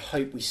 and I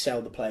hope we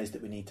sell the players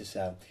that we need to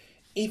sell.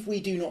 If we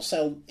do not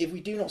sell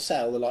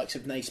the likes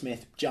of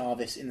Naismith,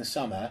 Jarvis in the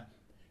summer,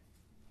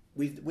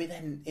 we're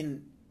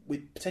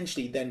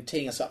potentially then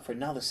teeing us up for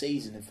another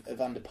season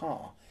of under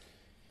par.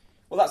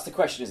 Well, that's the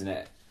question, isn't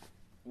it?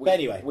 But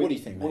anyway, what do you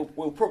think, mate?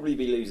 We'll probably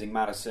be losing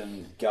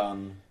Maddison,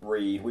 Gunn,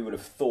 Reed. We would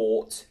have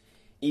thought,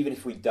 even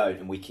if we don't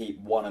and we keep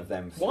one of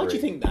them through. Why do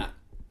you think that?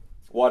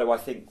 Why do I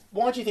think?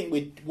 Why do you think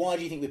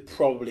we're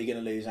probably going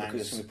to lose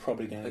Angus and we're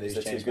probably going to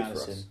lose James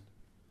Maddison?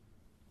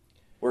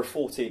 We're a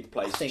 14th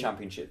place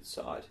championship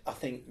side. I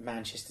think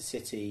Manchester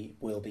City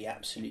will be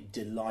absolutely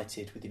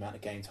delighted with the amount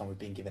of game time we've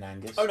been given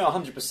Angus. Oh no,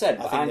 100%.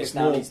 But Angus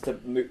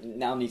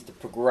now needs to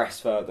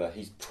progress further.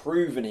 He's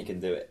proven he can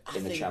do it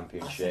in the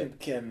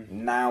Championship.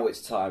 Now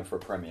it's time for a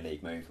Premier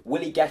League move.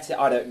 Will he get it?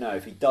 I don't know.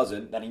 If he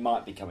doesn't, then he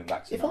might be coming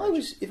back to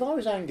Norwich. If I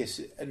was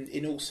Angus, and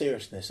in all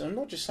seriousness, and I'm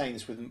not just saying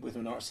this with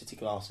my Norwich City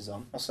glasses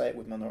on, I'll say it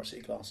with my Norwich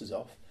City glasses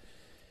off.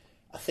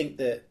 I think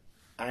that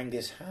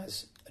Angus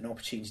has an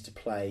opportunity to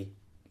play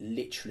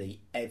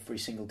literally every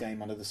single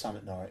game under the sun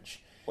at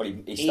Norwich. Well,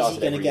 he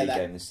started every league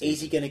game this season.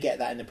 Is he going to get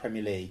that in the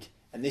Premier League?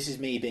 And this is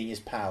me being his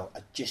pal. I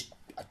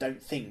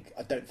don't think so.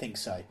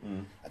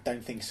 I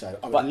don't think so.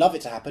 I would love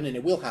it to happen, and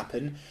it will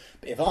happen.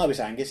 But if I was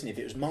Angus, and if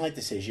it was my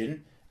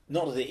decision,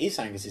 not that it is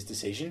Angus's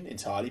decision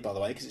entirely, by the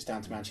way, because it's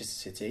down to Manchester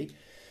City.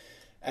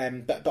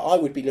 But I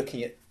would be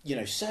looking at,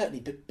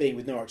 certainly being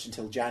with Norwich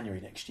until January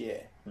next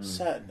year.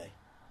 Certainly,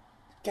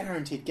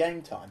 guaranteed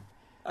game time.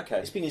 Okay,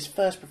 it's been his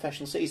first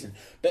professional season.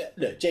 But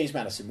look, James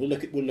Maddison.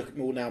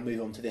 We'll now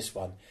move on to this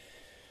one.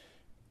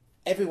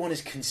 Everyone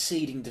is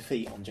conceding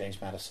defeat on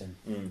James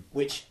Maddison,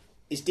 which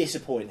is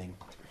disappointing.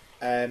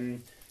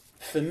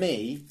 For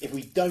me, if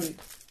we don't,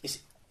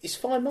 it's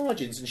fine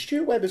margins, and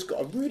Stuart Webber's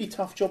got a really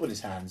tough job on his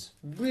hands.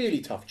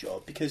 Really tough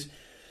job, because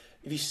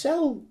if you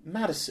sell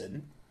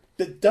Maddison,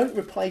 but don't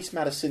replace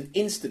Maddison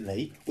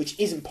instantly, which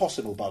isn't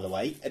possible, by the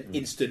way, an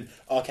instant.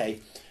 Okay,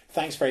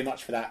 thanks very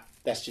much for that.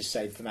 Let's just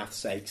say, for math's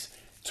sakes,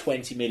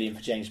 20 million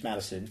for James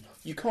Maddison.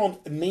 You can't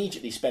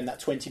immediately spend that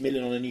 20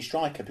 million on a new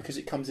striker because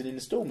it comes in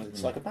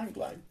instalments, like a bank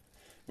loan,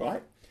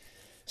 right?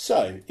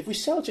 So if we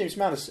sell James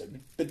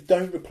Maddison but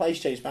don't replace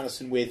James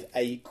Maddison with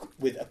a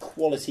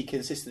quality,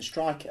 consistent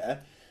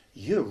striker,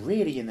 you're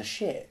really in the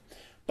shit.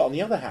 But on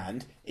the other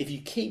hand, if you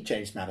keep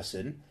James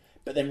Maddison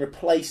but then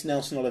replace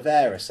Nelson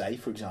Oliveira, say,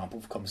 for example,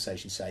 for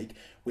conversation's sake,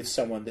 with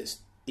someone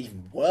that's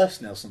even worse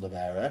than Nelson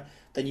Oliveira,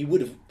 then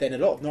a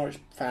lot of Norwich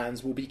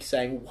fans will be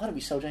saying, well, why don't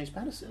we sell James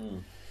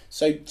Maddison?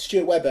 So,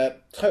 Stuart Webber,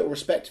 total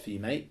respect for you,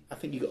 mate. I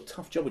think you've got a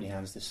tough job on your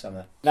hands this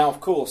summer. Now,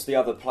 of course, the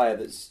other player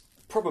that's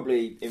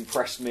probably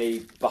impressed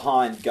me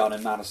behind Gunn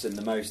and Maddison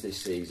the most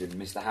this season,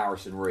 Mr.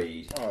 Harrison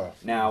Reed. Oh.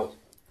 Now,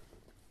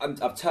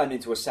 I've turned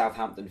into a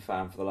Southampton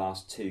fan for the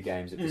last 2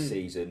 games of the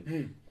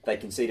season. They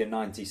conceded a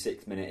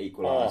 96-minute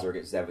equaliser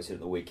against Everton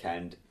at the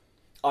weekend.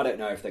 I don't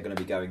know if they're going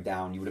to be going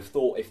down. You would have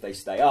thought if they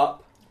stay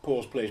up...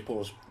 Pause.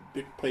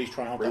 Please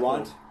try and hold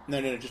Rewind? that thought.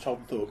 No, just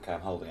hold the thought. Okay, I'm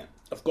holding it.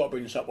 I've got to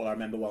bring this up while I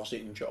remember whilst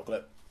eating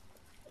chocolate.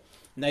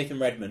 Nathan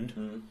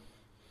Redmond.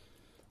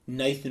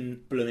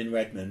 Nathan Bloomin'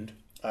 Redmond.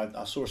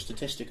 I saw a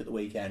statistic at the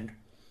weekend.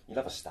 You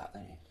love a stat,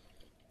 don't you?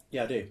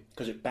 Yeah, I do,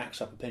 because it backs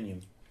up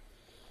opinion.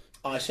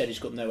 I said he's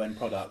got no end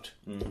product,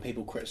 and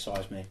people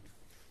criticise me.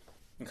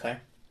 Okay?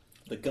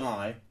 The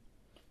guy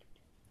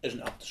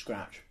isn't up to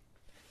scratch.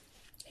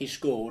 He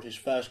scored his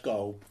first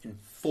goal in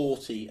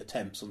 40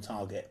 attempts on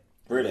target.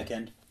 Really?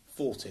 Weekend.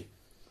 40.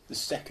 The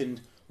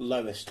second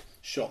lowest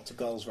shot to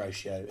goals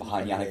ratio.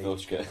 Behind Yannick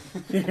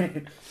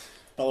Vilchka.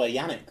 By the way,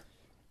 Yannick.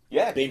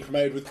 Yeah. Being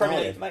promoted with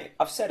Cardiff. Mate,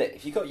 I've said it.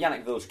 If you've got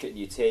Yannick Vilchka in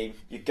your team,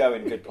 you go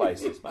in good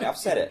places, mate. I've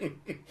said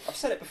it. I've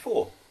said it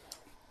before.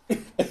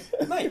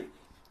 Mate.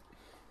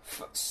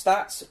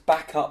 Stats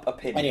back up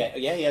opinion.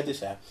 Anyway, I did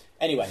say that.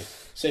 Anyway,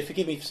 so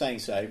forgive me for saying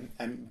so,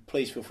 and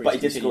please feel free to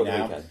continue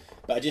now.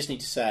 But I just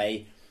need to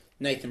say,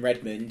 Nathan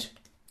Redmond,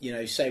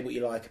 say what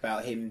you like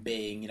about him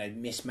being,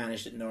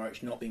 mismanaged at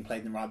Norwich, not being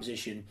played in the right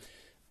position.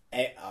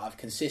 I've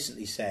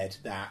consistently said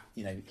that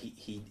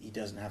he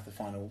doesn't have the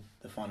final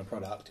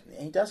product.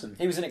 He doesn't.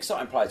 He was an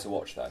exciting player to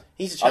watch, though.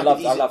 He's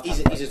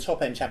a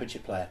top end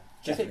championship player.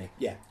 Definitely.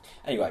 Yeah.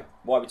 Anyway,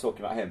 why are we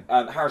talking about him?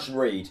 Harrison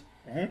Reed.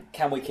 Mm-hmm.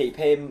 Can we keep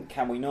him?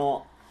 Can we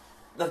not?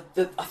 I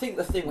think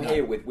the thing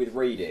here with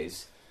Reed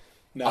is,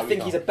 I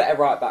think he's a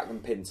better right back than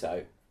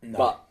Pinto. No.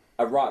 But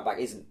a right back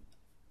isn't.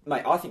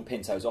 Mate, I think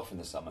Pinto's off in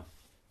the summer.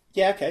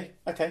 Yeah.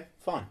 Okay.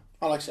 Fine.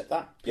 I'll accept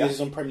that. Because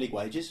he's on Premier League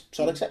wages,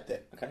 so I'll accept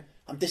it. Okay.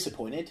 I'm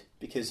disappointed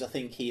because I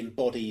think he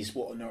embodies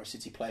what a Norwich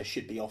City player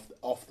should be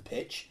off the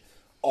pitch.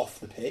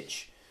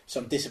 So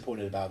I'm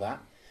disappointed about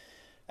that.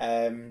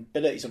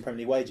 But look, he's on Premier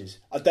League wages.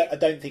 I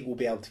don't think we'll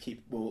be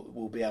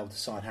able to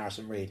sign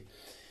Harrison Reed,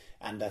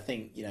 and I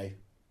think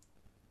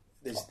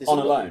there's on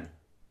a loan.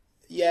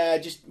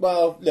 Yeah,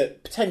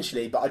 look,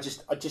 potentially, but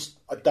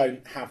I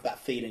don't have that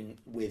feeling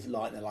with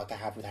Leitner like I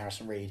have with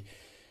Harrison Reed,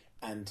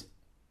 and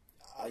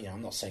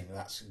I'm not saying that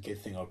that's a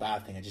good thing or a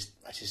bad thing. I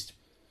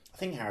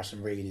think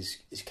Harrison Reed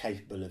is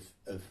capable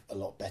of a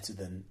lot better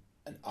than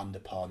an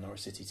under-par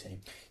Norwich City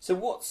team. So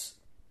what's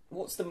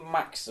the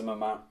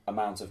maximum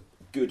amount of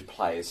good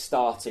players,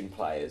 starting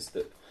players,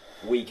 that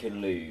we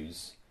can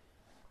lose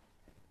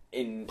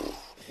in...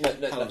 No,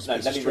 let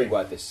me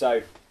reword this.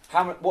 So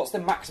what's the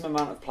maximum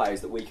amount of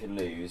players that we can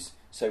lose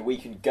so we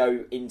can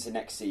go into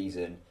next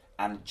season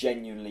and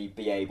genuinely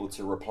be able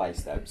to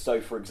replace them? So,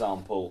 for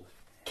example,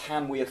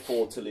 can we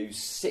afford to lose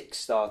 6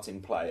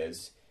 starting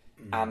players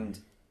and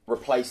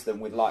replace them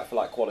with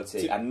like-for-like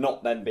quality and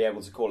not then be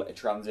able to call it a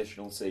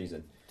transitional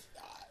season?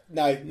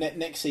 No,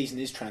 next season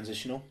is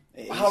transitional.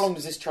 How long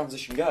does this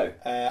transition go?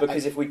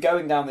 Because if we're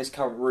going down this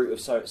current route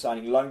of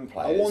signing loan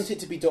players... I want it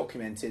to be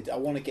documented. I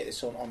want to get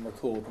this on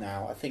record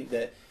now. I think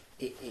that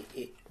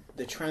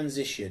the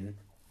transition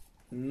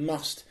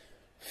must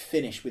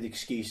finish with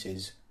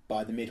excuses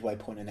by the midway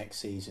point of next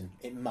season.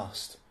 It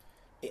must.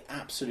 It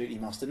absolutely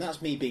must. And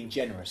that's me being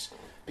generous.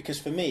 Because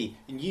for me,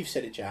 and you've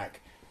said it,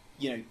 Jack,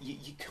 you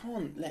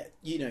can't let...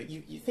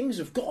 things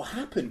have got to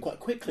happen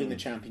quite quickly in the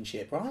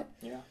Championship, right?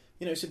 Yeah.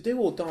 It's a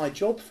do-or-die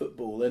job,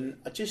 football, and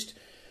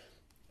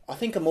I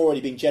think I'm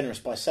already being generous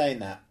by saying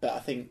that, but I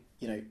think,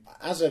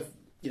 as I've,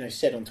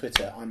 said on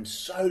Twitter, I'm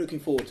so looking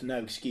forward to no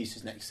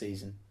excuses next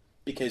season,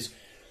 because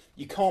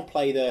you can't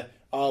play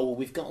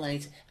we've got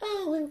loads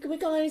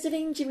of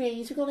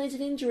injuries.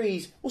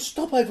 Well,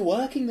 stop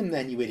overworking them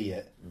then, you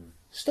idiot.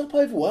 Stop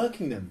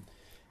overworking them,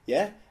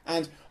 yeah?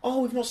 And,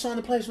 we've not signed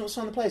the players,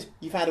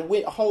 You've had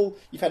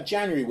you've had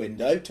January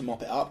window to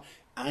mop it up,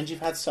 and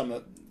you've had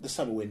the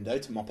summer window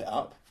to mop it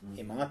up,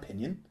 in my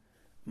opinion.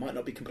 Might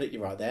not be completely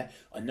right there.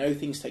 I know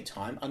things take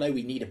time. I know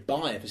we need a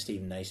buyer for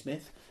Stephen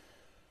Naismith.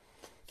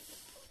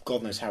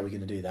 God knows how we're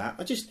going to do that.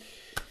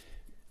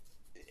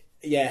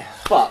 Yeah.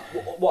 But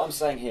what I'm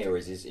saying here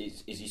is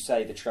you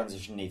say the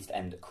transition needs to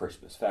end at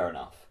Christmas. Fair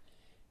enough.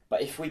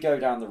 But if we go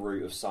down the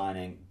route of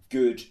signing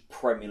good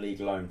Premier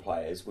League loan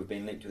players, we've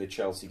been linked with a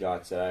Chelsea guy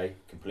today.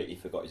 Completely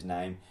forgot his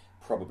name.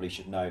 Probably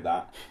should know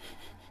that.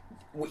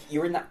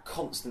 You're in that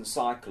constant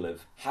cycle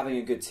of having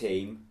a good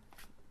team,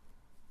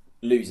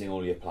 losing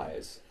all your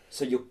players.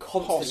 So you're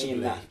constantly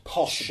in that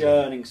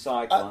churning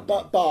cycle.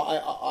 But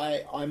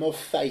I'm of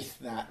faith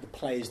that the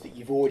players that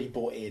you've already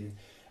brought in,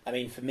 I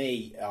mean, for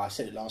me, I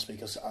said it last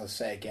week, I'll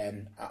say it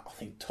again, I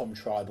think Tom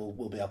Tribal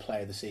will be our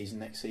player of the season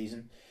next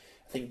season.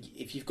 I think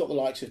if you've got the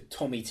likes of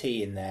Tommy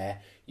T in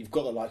there, you've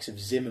got the likes of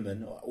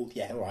Zimmerman.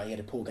 He had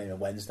a poor game on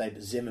Wednesday,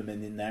 but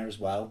Zimmerman in there as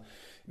well.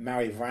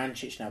 Mario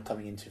Vrancic now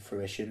coming into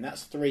fruition.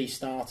 That's 3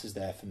 starters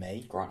there for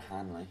me. Grant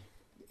Hanley.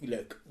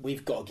 Look,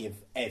 we've got to give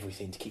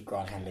everything to keep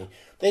Grant Hanley.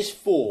 There's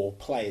 4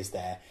 players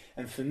there,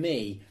 and for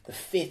me, the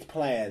 5th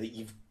player that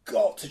you've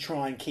got to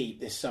try and keep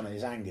this summer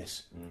is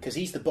Angus, because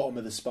he's the bottom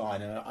of the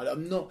spine, and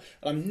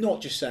I'm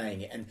not just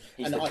saying it. And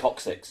he's the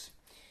coccyx.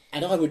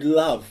 And I would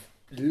love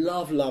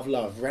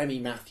Remy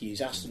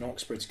Matthews, Aston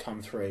Oxford to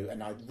come through,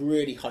 and I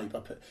really hope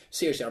I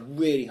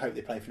really hope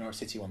they play for Norwich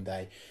City one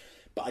day.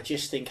 But I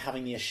just think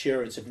having the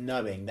assurance of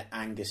knowing that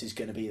Angus is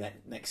going to be there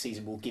next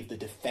season will give the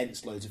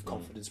defence loads of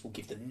confidence, will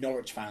give the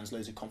Norwich fans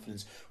loads of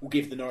confidence, will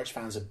give the Norwich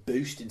fans a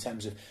boost in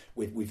terms of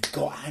we've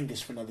got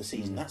Angus for another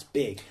season. That's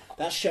big.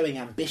 That's showing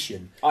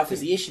ambition.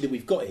 Because the issue that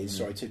we've got is,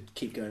 sorry to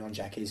keep going on,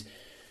 Jack, is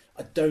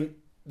the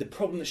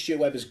problem that Stuart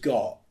Webber's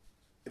got,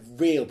 the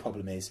real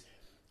problem is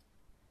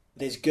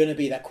there's going to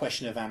be that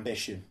question of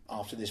ambition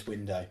after this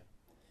window.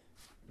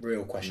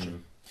 Real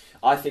question.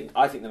 I think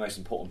the most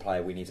important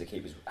player we need to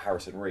keep is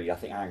Harrison Reed. I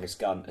think Angus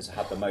Gunn has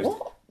had the most.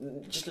 What?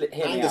 Just hear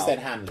me Angus out. then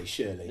Hanley,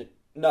 surely.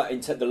 No,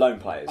 the loan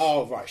players.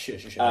 Oh right, sure.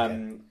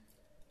 Okay.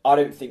 I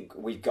don't think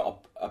we've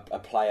got a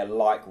player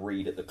like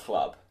Reed at the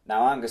club.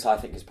 Now Angus, I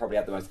think, has probably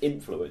had the most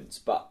influence,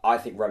 but I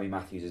think Remy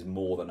Matthews is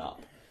more than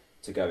up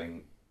to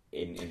going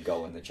in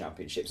goal in the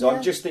Championship. So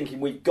I'm just thinking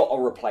we've got a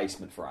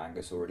replacement for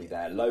Angus already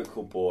there.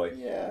 Local boy,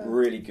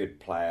 really good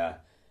player.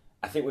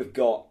 I think we've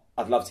got.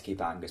 I'd love to keep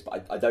Angus,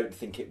 but I don't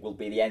think it will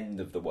be the end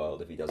of the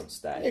world if he doesn't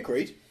stay.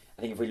 Agreed.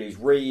 I think if we lose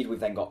Reed, we've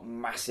then got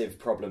massive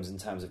problems in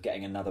terms of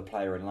getting another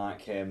player in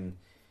like him.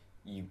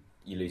 You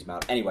lose Mal.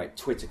 Anyway,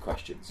 Twitter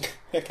questions.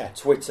 Okay.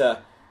 Twitter.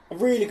 I'm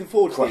really looking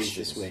forward to these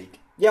questions this week.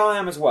 Yeah, I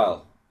am as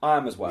well. No,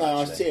 actually.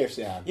 I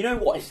seriously am. You know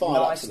what? It's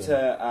nice to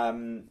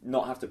to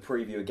not have to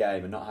preview a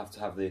game and not have to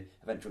have the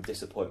eventual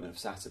disappointment of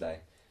Saturday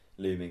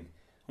looming.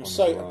 I'm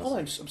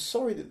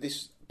sorry that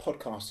this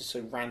podcast is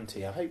so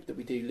ranty. I hope that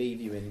we do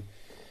leave you in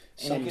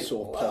some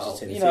sort of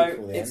positivity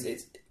for the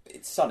end.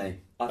 It's sunny,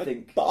 I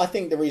think. But I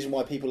think the reason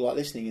why people like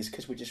listening is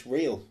because we're just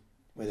real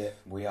with it.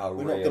 We are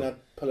We're real. not going to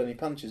pull any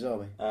punches, are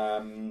we?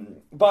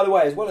 By the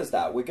way, as well as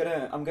that,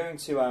 I'm going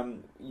to.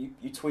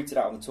 You tweeted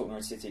out on the Talk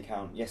Norwich City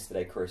account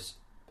yesterday, Chris.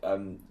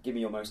 Give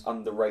me your most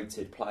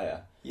underrated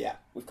player. Yeah.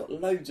 We've got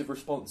loads of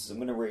responses. I'm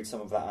going to read some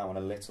of that out in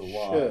a little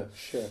while.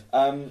 Sure.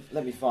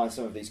 Let me find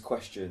some of these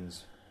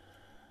questions.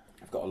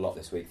 I've got a lot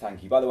this week,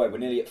 thank you. By the way, we're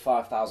nearly at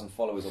 5,000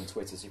 followers on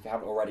Twitter, so if you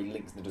haven't already,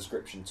 links in the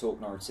description. Talk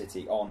Norwich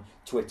City on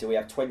Twitter. We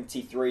have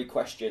 23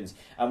 questions,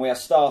 and we are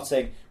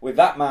starting with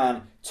that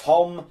man,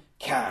 Tom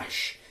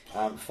Cash,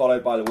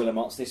 followed by the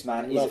Willemots. This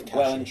man is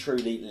well and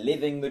truly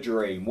living the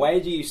dream. Where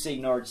do you see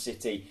Norwich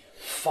City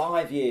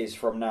 5 years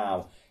from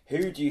now?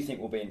 Who do you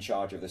think will be in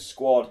charge of the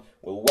squad?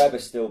 Will Webber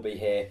still be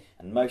here?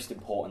 And most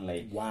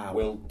importantly,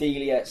 will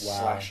Delia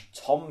 /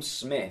 Tom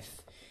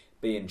Smith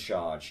be in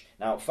charge?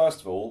 Now,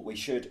 first of all, we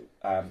should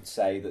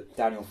say that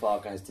Daniel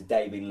Farke has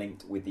today been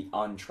linked with the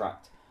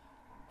Eintracht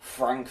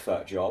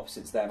Frankfurt job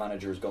since their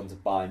manager has gone to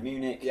Bayern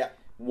Munich. Yeah.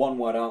 One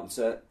word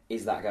answer,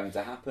 is that going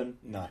to happen?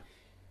 No.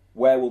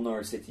 Where will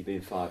Norwich City be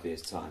in 5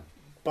 years' time?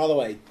 By the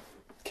way,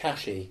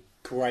 Cashy,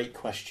 great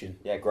question.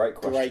 Yeah, great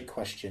question. Great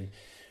question.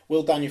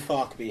 Will Daniel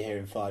Farke be here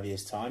in 5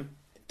 years' time?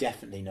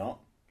 Definitely not.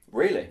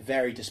 Really?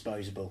 Very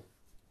disposable.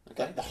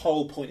 Okay. The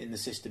whole point in the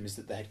system is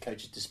that the head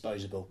coach is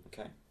disposable.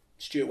 Okay.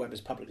 Stuart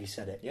Webber's publicly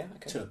said it. Yeah,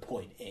 okay. To a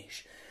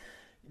point-ish.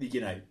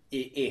 You know,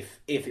 if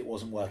it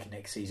wasn't working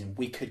next season,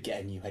 we could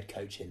get a new head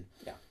coach in.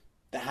 Yeah.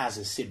 That has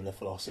a similar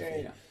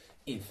philosophy,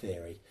 in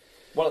theory.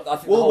 Well, I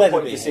think the whole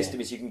point of the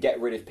system is you can get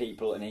rid of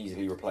people and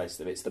easily replace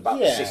them. It's about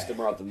the system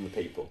rather than the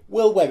people.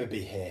 Will Webber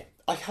be here?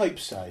 I hope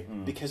so,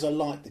 because I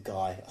like the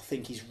guy. I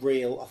think he's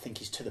real. I think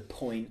he's to the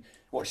point.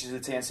 Watches the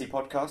TNC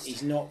podcast.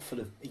 He's not full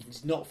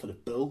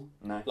of bull.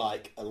 No.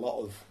 Like a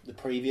lot of the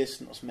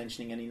previous. Not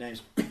mentioning any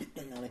names.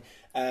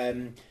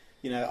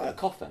 A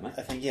cough there, mate.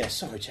 I think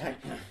sorry, Jack.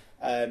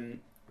 I'd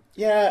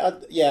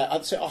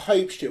say I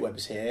hope Stuart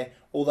Webber's here.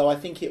 Although I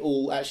think it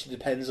all actually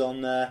depends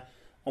on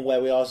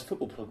where we are as a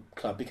football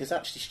club, because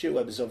actually Stuart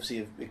Webber's obviously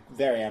a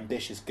very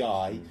ambitious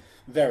guy,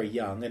 very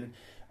young, and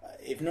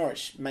if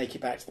Norwich make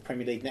it back to the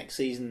Premier League next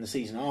season and the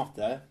season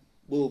after,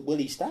 will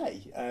he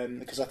stay?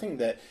 Because I think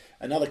that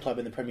another club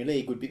in the Premier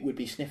League would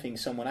be sniffing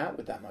someone out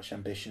with that much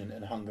ambition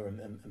and hunger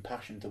and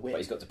passion to win. But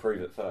he's got to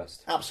prove it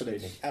first.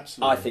 Absolutely.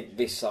 I think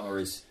this summer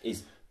is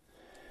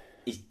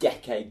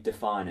decade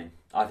defining.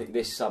 I think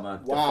this summer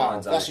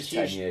defines our next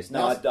 10 years.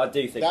 No, I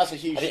do think that's a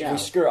huge shout. If we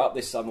screw it up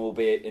this summer, we'll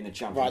be in the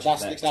Championship.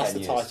 Right, that's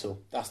the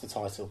title. That's the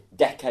title.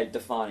 Decade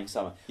defining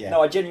summer. Yeah.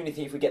 No, I genuinely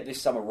think if we get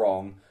this summer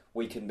wrong,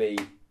 we can be,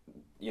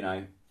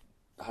 we'll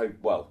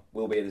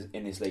be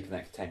in this league for the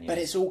next 10 years. But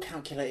it's all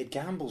calculated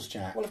gambles,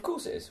 Jack. Well, of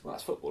course it is. Well,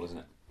 that's football, isn't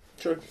it?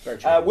 True. Very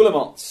true.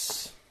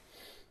 Willemots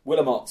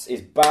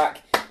is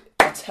back.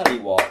 I tell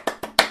you what.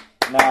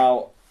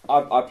 Now,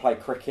 I play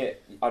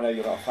cricket. I know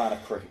you're not a fan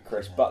of cricket,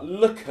 Chris, but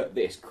look at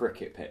this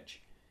cricket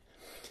pitch.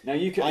 Now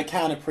I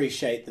can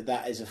appreciate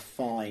that is a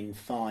fine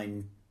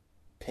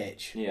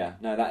pitch. Yeah,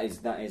 no, that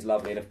is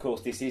lovely. And of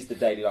course, this is the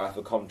daily life of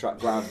a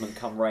contract groundsman.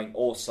 Come rain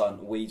or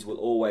sun, weeds will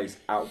always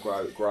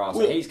outgrow grass.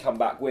 And he's come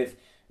back with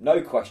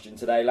no question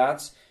today,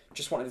 lads.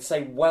 Just wanted to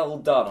say well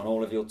done on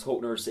all of your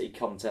Talk Norwich City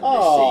content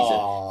this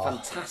season.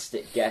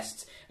 Fantastic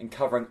guests and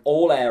covering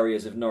all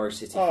areas of Norwich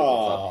City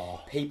Football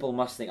Club. People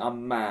must think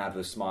I'm mad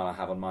with the smile I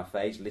have on my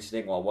face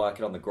listening while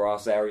working on the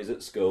grass areas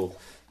at school.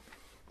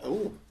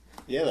 Oh,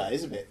 yeah, that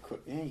is a bit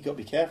quick. Yeah, you've got to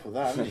be careful with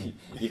that, haven't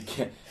you?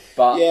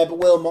 But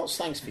Willemots,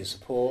 thanks for your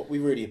support. We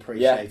really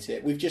appreciate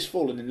it. We've just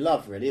fallen in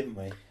love, really, haven't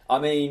we? I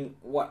mean,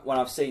 when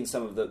I've seen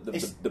some of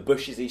the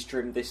bushes he's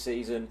trimmed this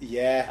season,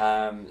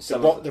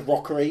 the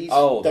rockeries.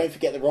 Oh, don't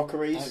forget the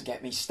rockeries. Don't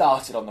get me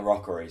started on the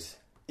rockeries.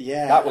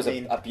 Yeah, that was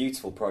a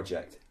beautiful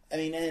project. I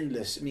mean,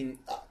 endless. I mean,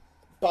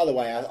 by the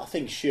way, I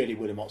think surely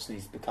Willemots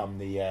needs to become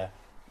the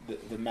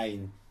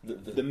main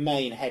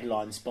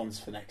headline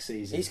sponsor for next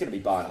season. He's going to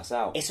be buying us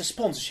out. It's a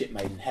sponsorship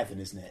made in heaven,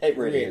 isn't it? It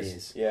really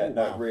is. Yeah,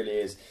 wow. It really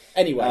is.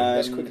 Anyway,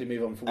 let's quickly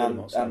move on from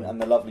Willemots. And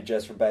the lovely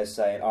Jez from Bears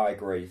saying, I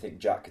agree. I think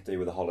Jack could do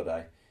with a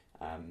holiday.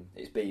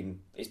 It's been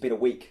a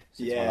week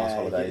since my last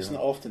holiday. It's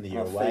not often that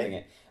you're away. Feeling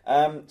it.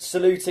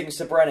 Saluting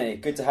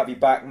Sabreni. Good to have you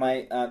back,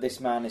 mate.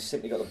 This man has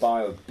simply got the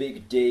bio of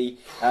Big D.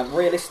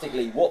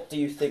 Realistically, what do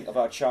you think of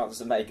our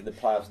chances of making the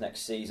playoffs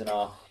next season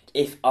are?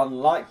 If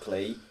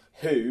unlikely,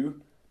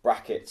 who,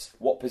 brackets,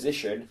 what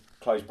position,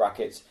 close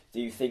brackets,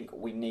 do you think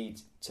we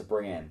need to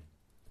bring in?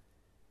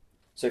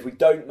 So if we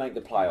don't make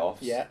the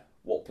playoffs,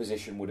 what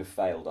position would have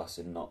failed us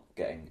in not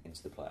getting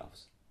into the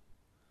playoffs?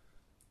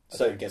 I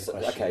don't get the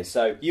question. Okay,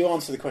 so you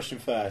answer the question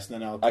first,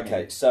 and then I'll.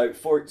 Okay, so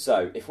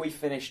if we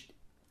finished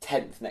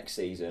 10th next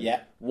season,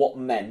 what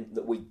meant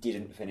that we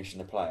didn't finish in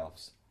the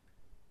playoffs?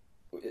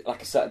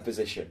 Like a certain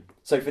position.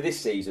 So for this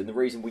season, the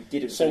reason we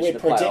didn't finish in the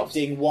playoffs... So we're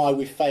predicting why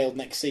we failed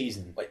next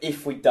season.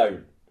 If we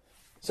don't.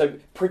 So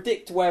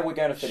predict where we're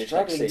going to finish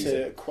next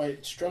season.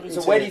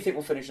 So where do you think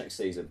we'll finish next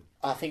season?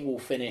 I think we'll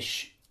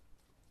finish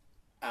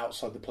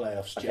outside the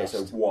playoffs. Okay,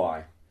 so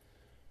why?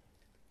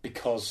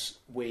 Because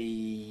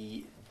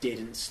we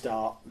didn't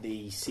start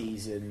the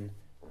season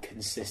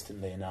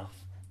consistently enough.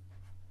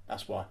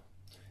 That's why.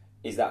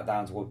 Is that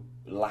down to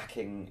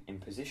lacking in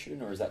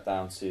position, or is that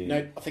down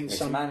to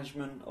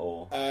mismanagement?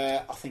 Or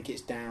I think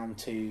it's down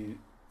to.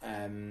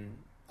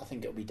 I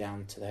think it'll be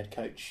down to the head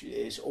coach.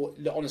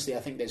 Honestly,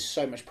 I think there's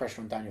so much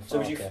pressure on Daniel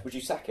Farke. So would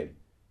you sack him?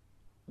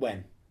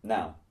 When?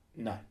 Now?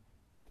 No.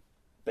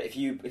 But if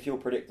you're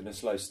predicting a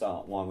slow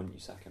start, why wouldn't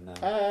you sack him now?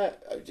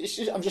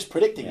 I'm just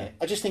predicting it.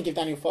 I just think if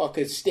Daniel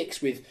Farke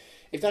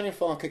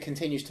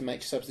continues to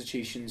make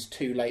substitutions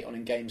too late on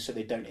in games so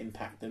they don't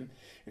impact them,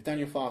 if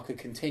Daniel Farke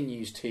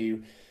continues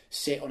to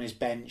sit on his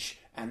bench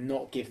and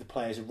not give the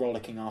players a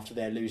rollicking after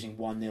they're losing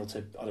 1-0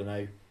 to, I don't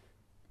know,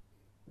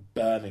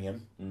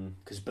 Birmingham,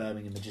 because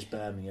Birmingham are just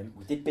Birmingham.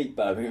 We did beat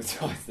Birmingham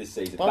twice this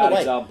season.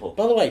 Example.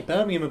 By the way,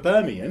 Birmingham are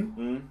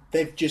Birmingham.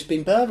 They've just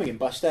been Birmingham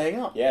by staying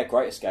up. Yeah,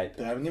 great escape.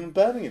 Birmingham and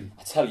Birmingham.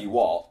 I tell you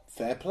what,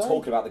 fair play.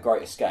 Talking about the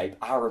great escape,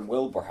 Aaron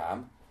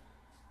Wilbraham,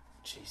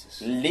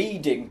 Jesus,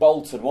 leading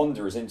Bolton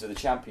Wanderers into the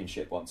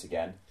Championship once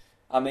again.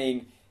 I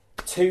mean,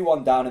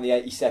 2-1 down in the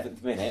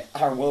 87th minute.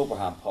 Aaron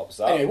Wilbraham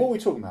pops up. Anyway, what are we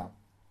talking about?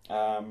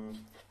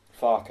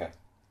 Farke.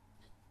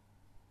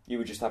 You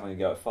were just having a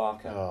go at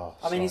Farke. Oh,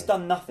 I mean, he's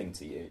done nothing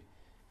to you,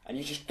 and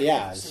you just He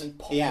has.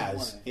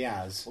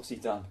 What's he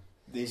done?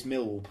 His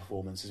Millwall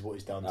performance is what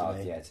he's done to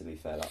me. Yeah, to be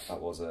fair,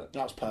 that was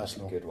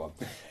personal. Good one.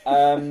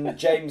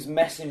 James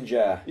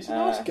Messenger. He's a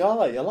nice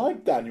guy. I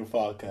like Daniel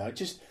Farke. I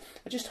just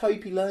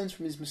hope he learns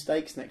from his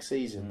mistakes next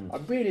season. I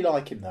really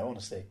like him though,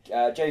 honestly.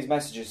 James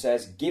Messenger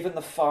says, given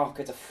the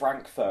Farke to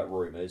Frankfurt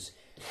rumours,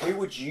 who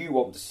would you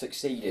want to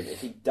succeed him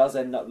if he does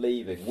end up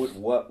leaving? Would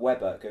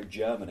Weber go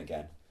German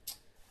again?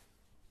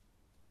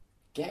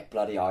 Get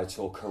bloody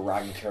Aitor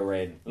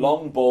Karanka in.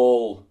 Long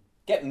ball.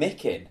 Get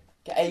Mick in.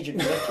 Get Agent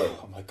Mick in.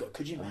 Oh my God,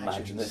 could you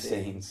imagine the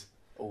scenes?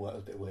 Oh, that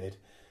was a bit weird.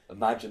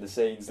 Imagine the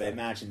scenes.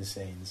 Imagine the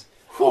scenes.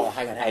 Oh,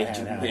 hang on.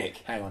 Mick.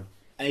 Hang on.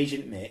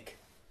 Agent Mick.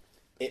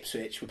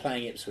 Ipswich. We're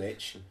playing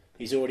Ipswich.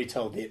 He's already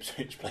told the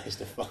Ipswich players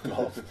to fuck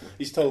off.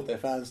 He's told their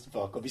fans to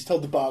fuck off. He's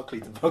told the Barclay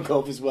to fuck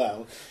off as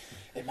well.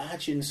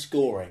 Imagine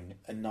scoring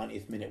a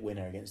 90th minute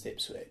winner against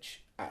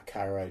Ipswich at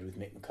Carrow Road with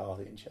Mick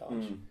McCarthy in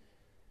charge.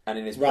 And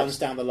in his runs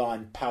down the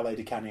line, Paolo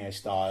Di Canio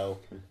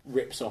style,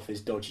 rips off his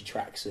dodgy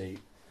tracksuit.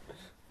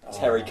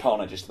 Terry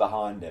Connor just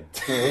behind him.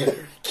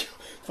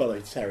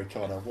 Follow Terry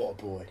Connor, what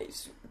a boy.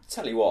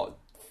 Tell you what,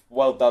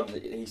 well done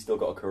that he's still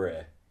got a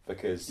career.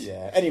 Because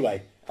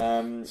anyway,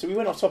 so we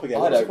went off topic there.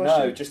 I don't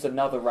know, just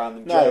another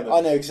random German. No,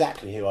 I know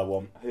exactly who I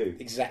want. Who?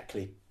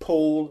 Exactly.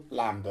 Paul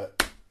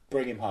Lambert.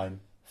 Bring him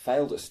home.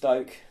 Failed at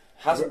Stoke.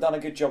 Hasn't done a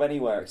good job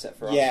anywhere except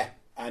for us. Yeah,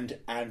 and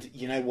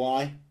you know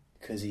why?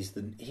 Because he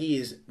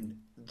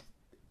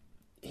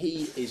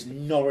is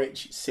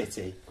Norwich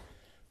City.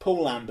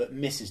 Paul Lambert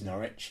misses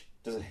Norwich.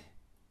 Does he?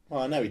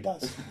 Well, I know he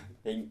does.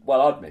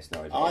 I'd miss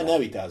Norwich. I know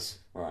he does.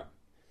 Right.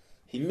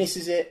 He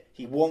misses it.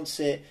 He wants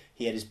it.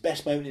 He had his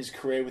best moment in his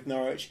career with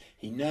Norwich.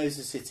 He knows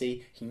the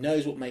city. He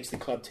knows what makes the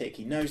club tick.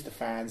 He knows the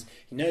fans.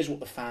 He knows what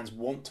the fans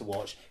want to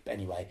watch. But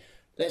anyway,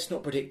 let's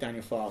not predict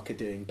Daniel Farke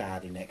doing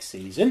badly next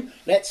season.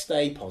 Let's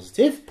stay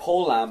positive.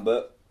 Paul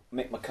Lambert,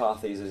 Mick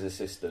McCarthy's his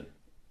assistant.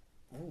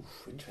 Ooh,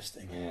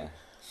 interesting. Yeah.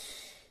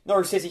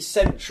 Norwich City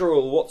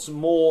Central, what's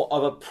more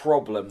of a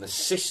problem, the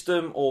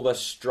system or the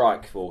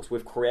strike force?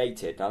 We've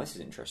created, now this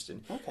is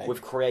interesting,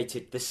 we've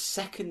created the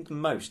second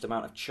most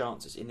amount of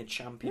chances in the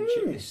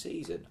Championship this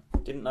season.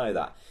 Didn't know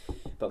that.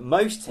 But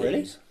most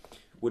teams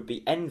would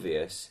be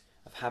envious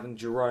of having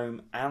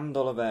Jerome and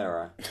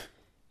Oliveira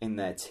in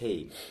their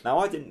team. Now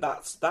I didn't.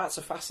 That's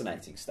a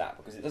fascinating stat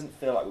because it doesn't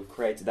feel like we've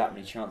created that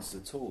many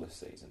chances at all this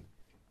season.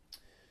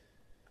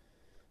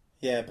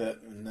 Yeah,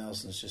 but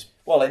Nelson's just...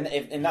 Well,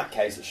 in that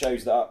case, it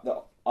shows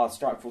that our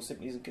strike force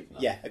simply isn't good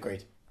enough. Yeah,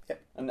 agreed.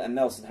 Yep. And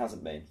Nelson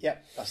hasn't been.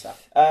 Yep, that's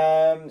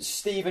that.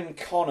 Stephen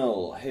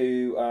Connell,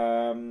 who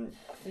I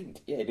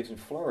think, he lives in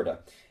Florida.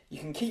 You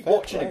can keep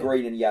watching a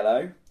green and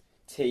yellow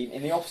team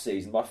in the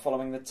off-season by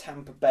following the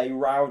Tampa Bay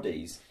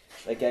Rowdies.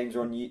 Their games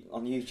are on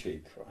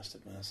YouTube. Christ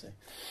have mercy.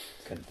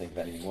 Couldn't think of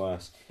anything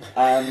worse.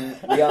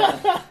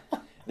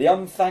 The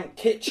Unthanked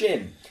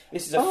Kitchen.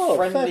 This is a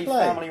friendly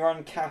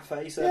family-run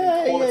cafe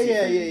serving quality food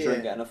and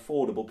drink at an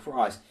affordable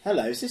price.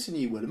 Hello, is this a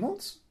new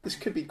Wilmots? This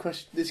could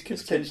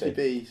potentially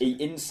be.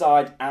 Eat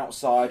inside,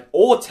 outside,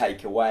 or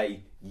take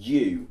away.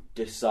 You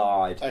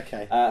decide.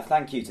 Okay.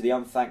 Thank you to the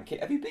Unthanked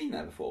Kitchen. Have you been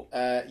there before?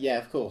 Yeah,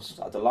 of course. It's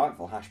a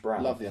delightful hash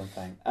brown. Love the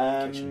Unthanked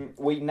Kitchen.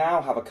 We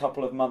now have a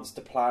couple of months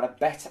to plan a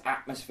better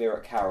atmosphere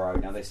at Carrow.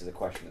 Now, this is a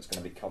question that's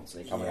going to be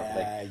constantly coming up.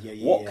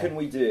 What can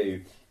we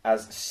do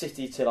as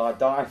City Till I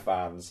Die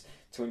fans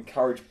to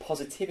encourage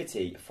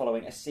positivity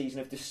following a season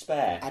of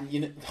despair.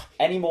 And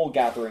any more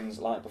gatherings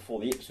like before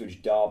the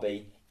Ipswich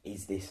derby,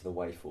 is this the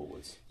way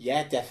forwards?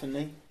 Yeah,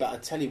 definitely. But I'll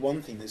tell you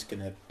one thing that's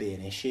going to be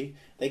an issue.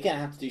 They're going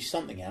to have to do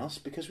something else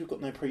because we've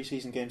got no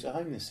pre-season games at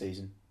home this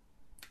season.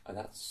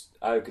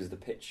 Because the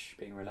pitch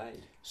being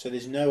relayed. So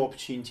there's no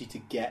opportunity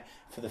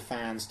for the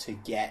fans to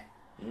get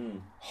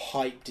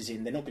hyped, as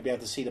in they're not going to be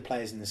able to see the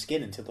players in the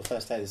skin until the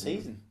first day of the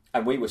season.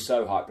 And we were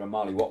so hyped when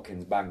Marley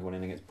Watkins banged one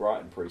in against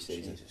Brighton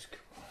pre-season. Jesus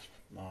Christ,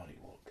 Marley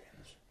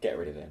Watkins. Get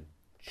rid of him.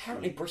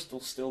 Apparently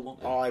Bristol still want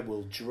him. I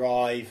will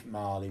drive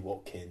Marley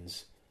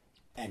Watkins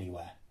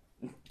anywhere.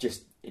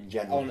 Just in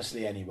general.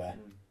 Honestly, anywhere.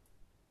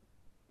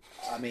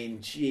 I mean,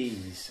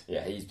 jeez.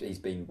 Yeah, he's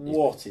been...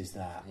 What is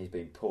that? He's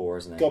been poor,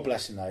 isn't he? God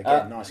bless him, though.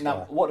 Again, nice guy.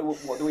 Now, what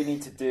do we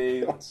need to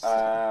do?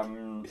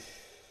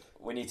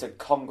 We need to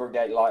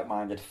congregate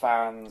like-minded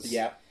fans.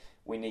 Yeah.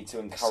 We need to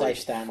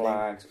encourage Safe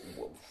flags.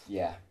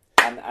 Yeah.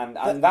 And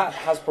that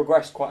has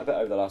progressed quite a bit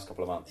over the last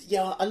couple of months.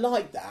 Yeah, I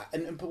like that.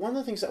 But one of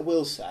the things that I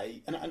will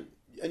say, and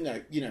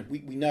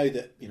we know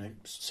that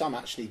some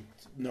actually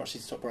Norwich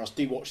City top brass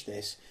do watch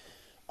this.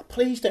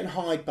 Please don't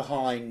hide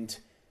behind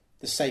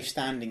the safe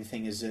standing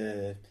thing as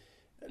a.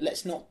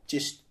 Let's not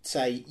just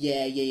say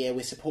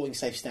we're supporting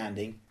safe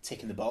standing,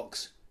 tick in the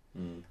box.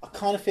 I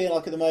kind of feel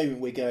like at the moment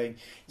we're going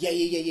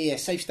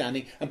safe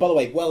standing, and by the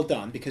way, well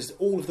done, because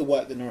all of the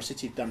work that Norwich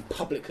City have done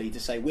publicly to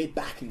say we're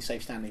backing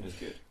safe standing,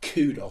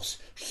 kudos,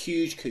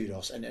 huge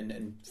kudos,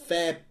 and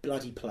fair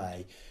bloody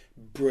play,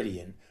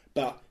 brilliant.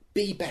 But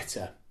be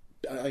better.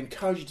 I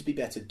encourage you to be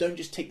better. Don't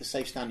just tick the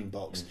safe standing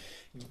box.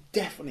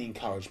 Definitely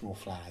encourage more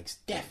flags.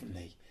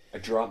 Definitely a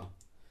drum.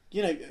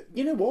 You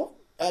know what?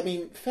 I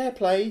mean, fair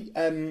play.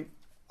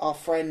 Our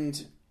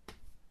friend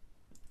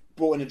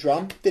brought in a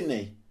drum, didn't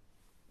he?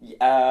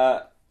 Yes,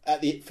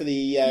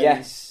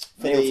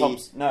 Neil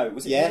Thompson. No,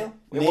 was it Neil?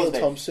 Neil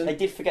Thompson. They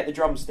did forget the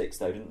drumsticks,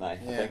 though, didn't they?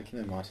 Yeah, I think.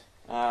 never mind.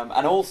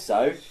 And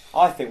also,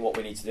 I think what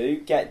we need to do,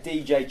 get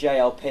DJ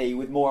JLP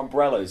with more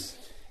umbrellas.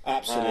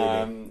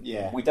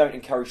 Absolutely. We don't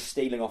encourage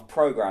stealing off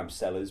programme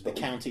sellers, but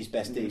the county's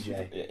best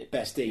DJ,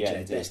 best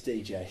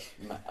DJ.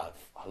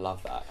 I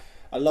love that.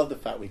 I love the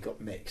fact we've got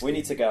mixed. We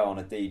need to go on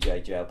a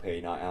DJ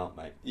JLP night out,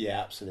 mate.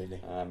 Yeah,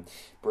 absolutely.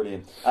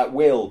 Brilliant.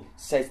 Will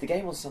says the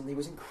game on Sunday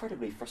was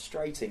incredibly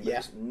frustrating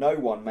because no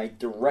one made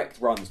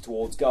direct runs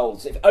towards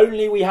goals. If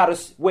only we had a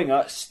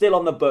winger still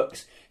on the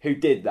books who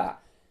did that.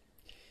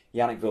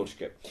 Yannick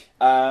Vilchka.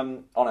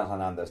 Onel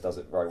Hernandez does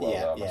it very well,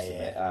 though, I must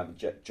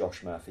admit.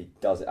 Josh Murphy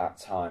does it at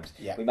times.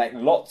 Yeah. We make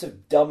lots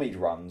of dummied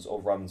runs or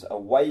runs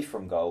away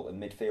from goal,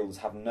 and midfielders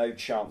have no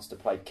chance to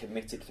play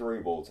committed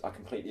through balls. I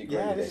completely agree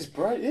with this. This is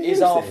great.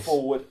 Is our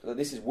forward...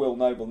 This is Will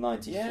Noble,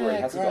 93.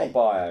 Has he got a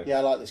bio? Yeah,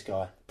 I like this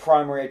guy.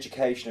 Primary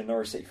education at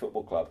Norwich City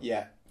Football Club.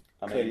 Yeah.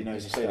 Clearly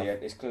knows his stuff.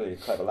 He's clearly a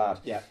clever lad.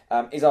 Yeah.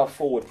 Is our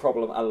forward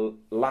problem a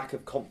lack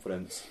of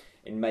confidence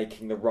in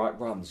making the right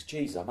runs?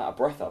 Jeez, I'm out of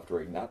breath after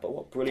reading that, but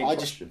what brilliant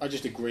question. I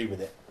just agree with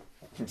it.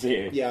 Do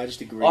you? Yeah, I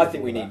just agree. I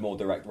think we need more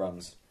direct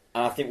runs,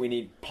 and I think we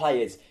need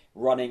players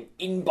running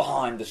in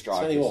behind the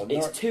strikers. Tell you what,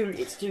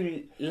 it's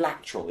too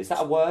lateral. Is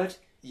that a word?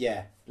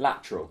 Yeah.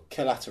 Lateral.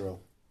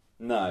 Collateral.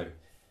 No.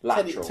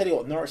 Lateral. Tell you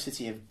what, Norwich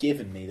City have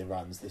given me the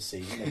runs this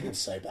season. They've been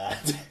so bad.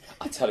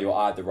 I tell you what,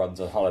 I had the runs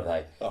on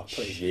holiday. Oh,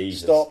 please.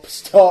 Jesus.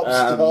 Stop.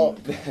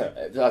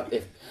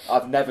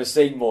 I've never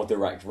seen more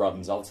direct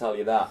runs, I'll tell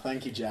you that.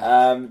 Thank you,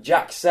 Jack.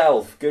 Jack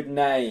Self, good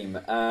name.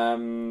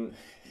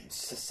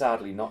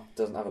 Sadly,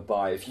 doesn't have a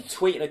bio. If you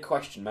tweet in a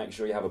question, make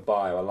sure you have a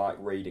bio. I like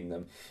reading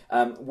them.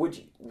 Would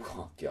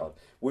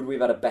we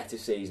have had a better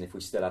season if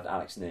we still had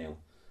Alex Neil?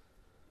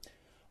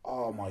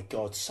 Oh my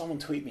God! Someone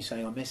tweet me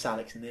saying I miss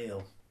Alex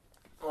Neil.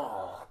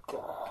 Oh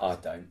God! I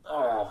don't.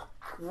 Oh,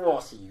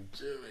 what are you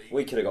doing?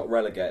 We could have got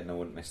relegated, and I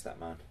wouldn't miss that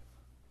man.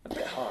 A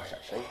bit harsh,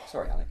 actually.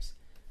 Sorry, Alex.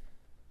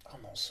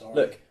 I'm not sorry.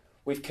 Look,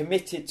 we've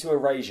committed to a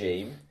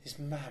regime. His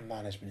man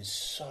management is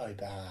so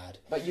bad.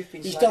 But you've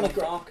been. He's done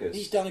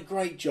a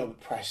great job at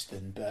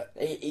Preston, but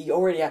he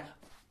already had.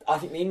 I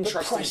think the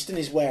interesting. But Preston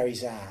is where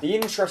he's at. The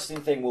interesting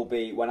thing will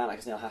be when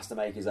Alex Neil has to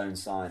make his own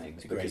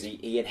signings because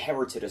he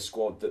inherited a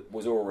squad that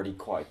was already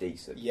quite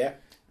decent. Yeah.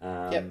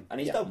 And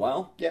he's done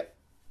well. Yep.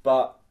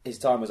 But his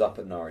time was up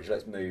at Norwich.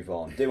 Let's move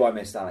on. Do I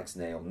miss Alex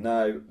Neil?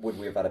 No. Would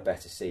we have had a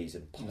better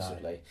season?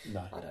 Possibly.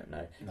 No. I don't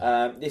know.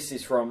 No. This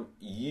is from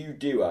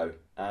Duo,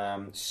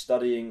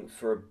 studying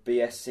for a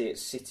BSc at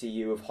City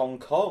U of Hong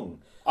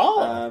Kong. Oh,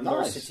 nice.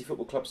 Norwich City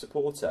Football Club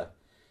supporter.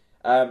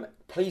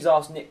 Please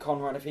ask Nick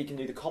Conrad if he can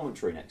do the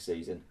commentary next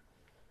season.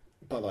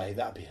 By the way,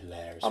 that'd be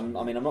hilarious. I'm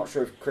not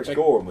sure if Chris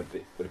Gorham would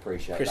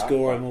appreciate Chris that. Chris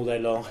Gorham all day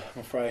long,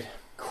 I'm afraid.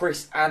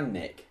 Chris and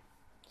Nick.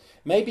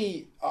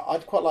 Maybe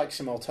I'd quite like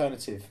some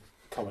alternative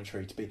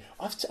commentary to be.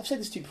 I've said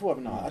this to you before,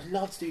 haven't I? I'd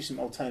love to do some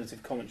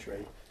alternative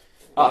commentary.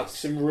 Like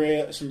some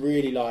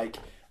really like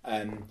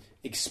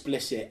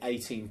explicit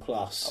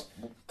 18+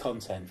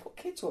 content. What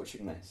kids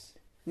watching this?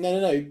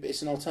 No.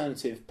 It's an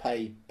alternative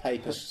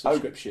paper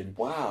subscription.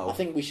 Wow. I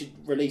think we should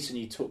release a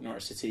new Talk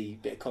Norwich City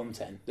bit of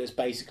content that's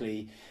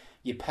basically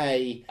You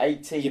pay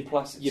 18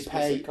 plus you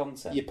explicit pay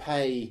content. You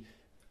pay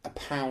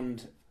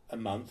 £1 a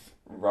month,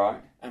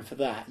 right? and for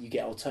that you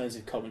get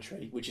alternative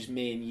commentary, which is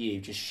me and you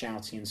just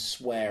shouting and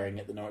swearing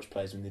at the Norwich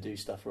players when they do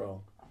stuff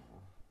wrong,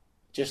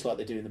 just like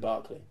they do in the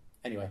Barclay.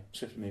 Anyway,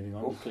 swiftly moving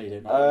on. We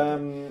clearly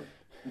don't.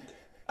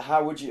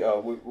 How would you...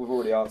 Oh, we've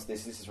already answered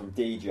this. This is from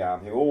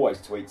DJam, who always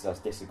tweets us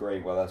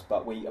disagreeing with us,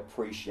 but we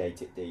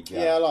appreciate it, DJam.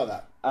 Yeah, I like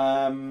that.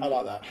 I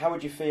like that. How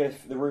would you feel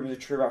if the rumours are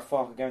true about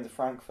Farke going to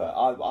Frankfurt?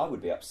 I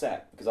would be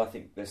upset, because I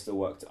think there's still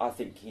work. I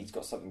think he's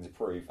got something to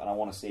prove, and I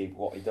want to see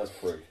what he does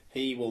prove.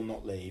 He will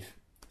not leave.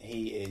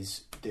 He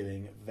is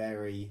doing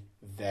very,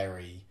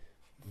 very,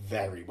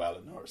 very well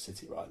at Norwich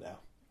City right now.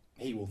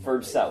 He will not For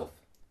himself? Leave.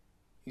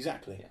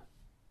 Exactly. Yeah.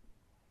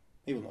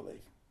 He will not leave.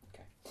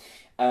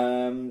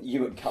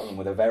 Ewan Cutland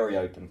with a very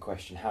open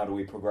question. How do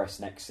we progress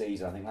next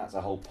season? I think that's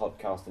a whole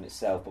podcast in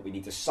itself, but we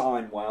need to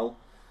sign well.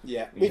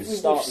 Yeah. We need to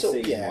start the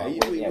season well.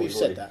 We've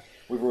said that.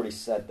 We've already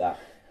said that.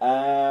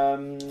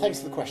 Thanks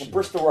for the question.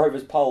 Bristol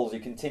Rovers Polls, who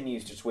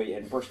continues to tweet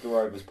in. Bristol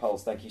Rovers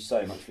Polls, thank you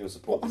so much for your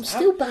support. I'm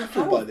still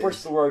baffled by How have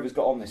Bristol Rovers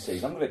got on this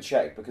season? I'm going to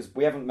check, because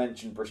we haven't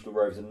mentioned Bristol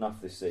Rovers enough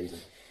this season.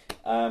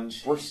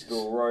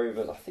 Bristol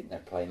Rovers, I think they're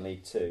playing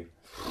League 2.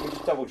 Let me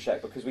just double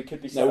check, because we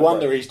could be... No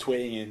wonder he's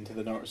tweeting into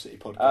the Norwich City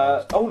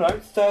podcast.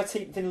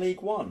 13th in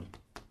League 1.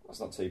 That's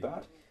not too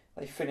bad.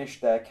 They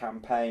finished their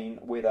campaign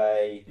with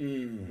a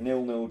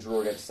 0-0 draw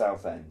against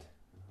Southend.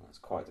 That's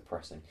quite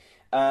depressing.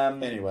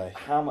 Anyway.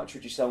 How much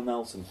would you sell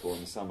Nelson for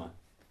in the summer?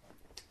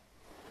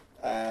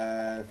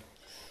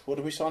 What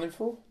did we sign him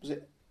for? Was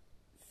it...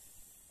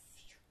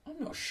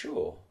 I'm not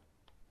sure.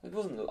 It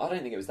wasn't. I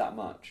don't think it was that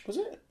much. Was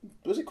it?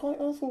 Was it quite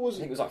off, or was I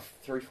think it was like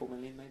 3-4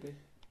 million, maybe.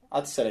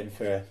 I'd sell him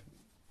for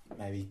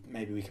maybe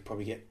we could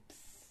probably get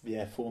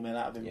 4 mil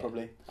out of him,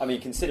 probably. I mean,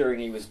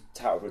 considering he was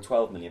touted with a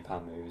 £12 million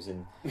move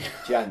in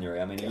January,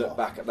 I mean, you look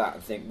back at that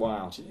and think,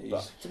 wow. Jeez.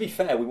 But to be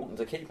fair, we wanted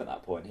to keep at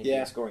that point. He'd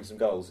been scoring some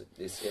goals.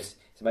 It's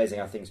amazing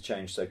how things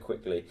change so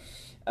quickly.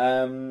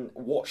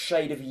 What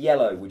shade of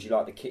yellow would you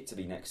like the kit to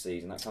be next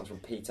season? That comes from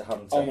Peter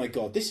Hunter. Oh my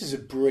god, this is a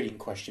brilliant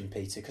question,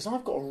 Peter, because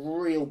I've got a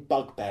real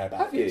bugbear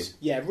about this. Have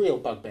you? Yeah, real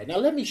bugbear. Now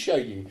let me show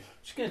you. I'm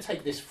just going to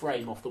take this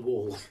frame off the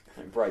wall.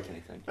 Don't break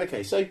anything.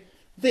 Okay, so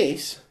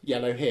this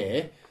yellow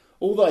here,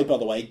 although by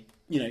the way,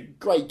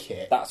 great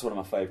kit. That's one of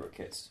my favourite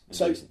kits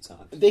in recent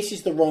times. This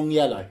is the wrong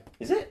yellow.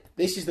 Is it?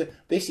 This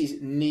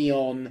is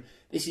neon.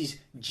 This is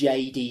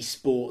JD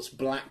Sports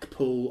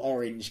Blackpool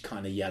orange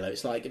kind of yellow.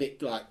 It's like a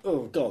bit like,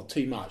 oh god,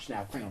 too much.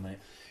 Now, hang on a minute.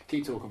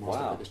 Keep talking whilst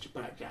I put this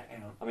back, Jack.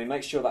 Hang on. I mean,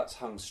 make sure that's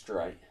hung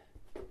straight.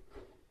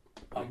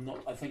 I'm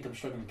not. I think I'm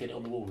struggling to get it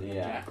on the wall here,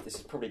 Jack. This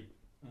is probably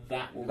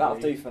that'll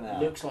do for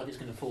now. Looks like it's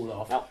going to fall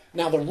off.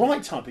 Now the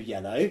right type of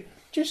yellow.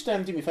 Just do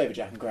me a favour,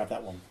 Jack, and grab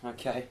that one.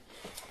 Okay.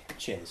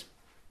 Cheers.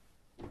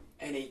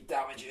 Any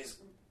damages,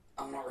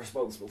 I'm not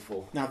responsible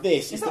for. Now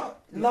this is that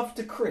Love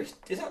to Chris.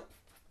 Does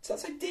that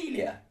say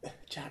Delia?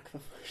 Jack.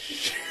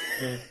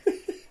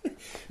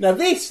 Now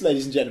this,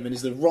 ladies and gentlemen,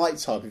 is the right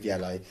type of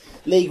yellow.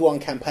 League One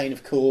campaign,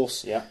 of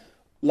course. Yeah.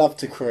 Love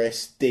to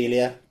Chris,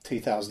 Delia,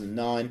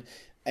 2009.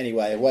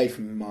 Anyway, away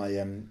from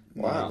my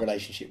my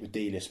relationship with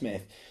Delia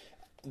Smith,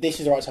 this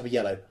is the right type of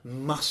yellow.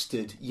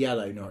 Mustard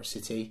yellow, Norwich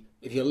City.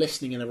 If you're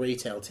listening in a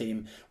retail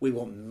team, we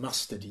want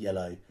mustard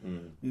yellow,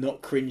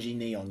 not cringy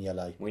neon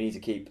yellow. We need to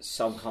keep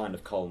some kind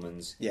of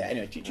Coleman's. Yeah,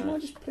 anyway, do you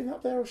mind just putting it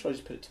up there, or should I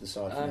just put it to the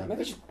side for now?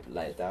 Maybe just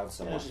lay it down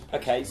somewhere.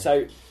 Okay,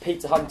 so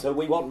Peter Hunter,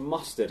 we want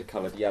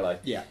mustard-coloured yellow.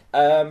 Yeah.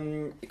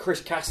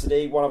 Chris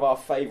Cassidy, one of our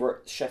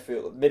favourite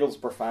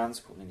Middlesbrough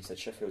fans. I nearly said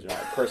Sheffield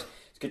United. Chris,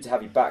 it's good to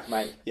have you back,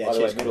 mate. Yeah, by the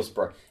way, Chris.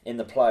 Middlesbrough in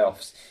the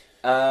playoffs.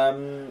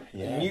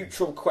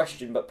 Neutral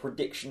question, but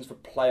predictions for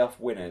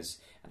playoff winners,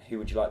 and who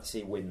would you like to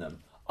see win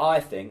them? I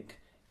think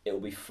it will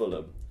be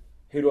Fulham.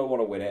 Who do I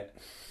want to win it?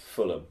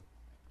 Fulham.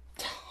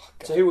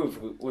 So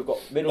who we've got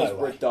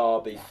Middlesbrough,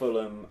 Derby,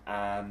 Fulham,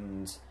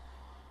 and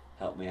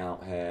help me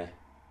out here.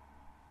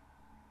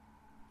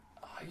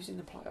 Who's in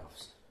the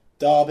playoffs?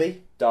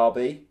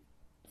 Derby,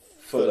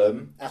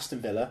 Fulham, Aston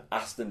Villa,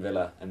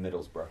 and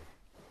Middlesbrough.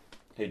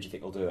 Who do you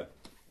think will do it?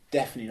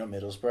 Definitely not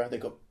Middlesbrough.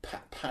 They've got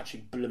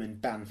Patrick Bloomin'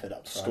 Bamford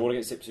up front. Scored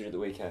against Ipswich at the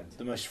weekend.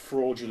 The most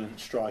fraudulent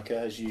striker,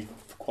 as you've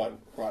quite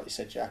rightly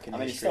said, Jack.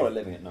 He started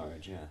living at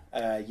Norwich,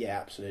 yeah. Yeah,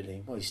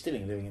 absolutely. Well, he's still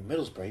living in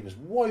Middlesbrough. He was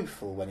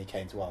woeful when he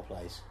came to our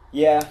place.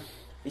 Yeah.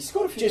 He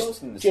scored a few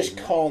goals in the season.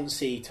 Just can't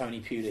see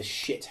Tony Pulis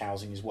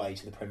shithousing his way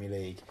to the Premier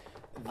League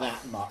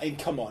that much. And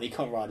come on, he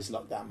can't ride his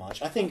luck that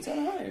much. I think,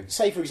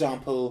 say for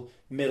example,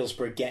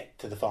 Middlesbrough get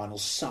to the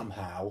finals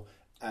somehow,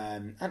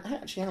 and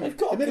actually, they've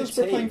got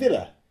Middlesbrough playing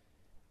Villa.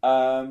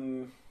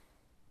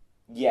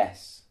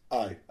 Yes.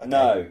 Oh, okay.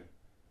 No.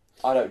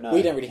 I don't know.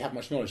 We don't really have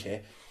much knowledge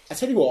here. I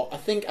tell you what, I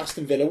think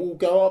Aston Villa will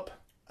go up,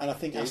 and I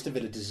think Aston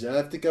Villa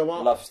deserve to go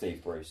up. I love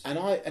Steve Bruce. And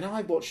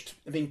I watched.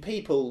 I mean,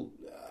 people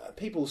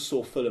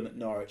saw Fulham at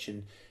Norwich,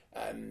 and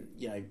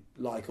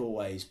like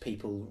always,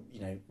 people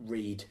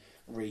read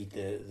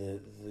the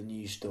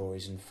news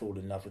stories and fall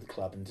in love with the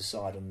club and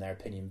decide on their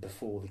opinion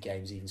before the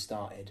game's even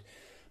started.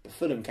 But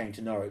Fulham came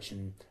to Norwich,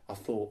 and I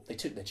thought they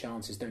took their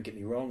chances. Don't get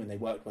me wrong, and they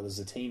worked well as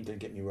a team. Don't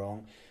get me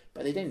wrong,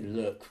 but they didn't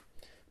look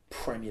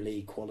Premier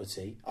League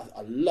quality.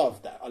 I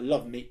love that. I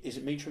love is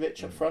it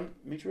Mitrovic up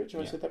front? Mitrovic,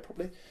 have I said that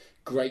properly?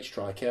 Great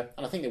striker,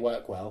 and I think they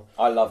work well.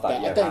 I love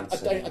that.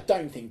 I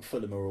don't think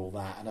Fulham are all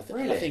that, and I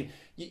think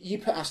you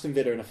put Aston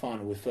Villa in a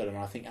final with Fulham, and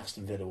I think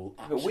Aston Villa will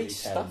absolutely. But we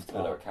stuffed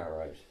Villa at Carrow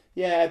Road.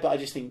 Yeah, but I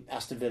just think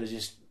Aston Villa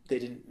they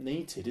didn't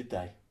need to, did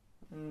they?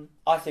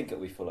 I think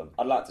it'll be Fulham.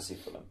 I'd like to see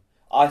Fulham.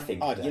 I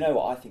think you know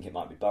what? I think it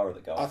might be Borough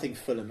that go. I think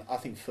Fulham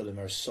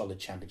are a solid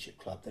Championship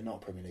club. They're not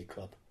a Premier League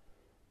club.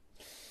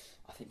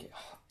 I think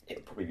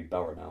it'll probably be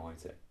Borough now,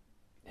 won't it?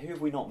 Who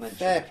have we not mentioned?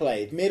 Fair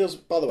play.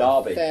 By the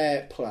way, Derby.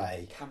 Fair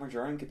play. Cameron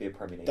Jerome could be a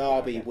Premier League.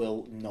 Derby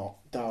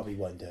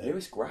won't do it.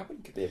 Lewis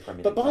Grabban could be a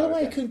Premier But League. by the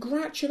way,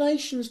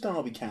 congratulations,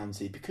 Derby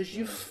County, because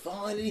you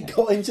finally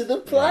got into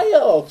the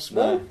playoffs.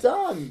 Well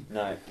done.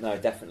 No,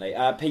 definitely.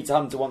 Peter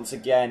Hunter once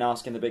again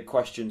asking the big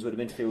questions with a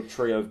midfield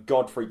trio of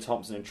Godfrey,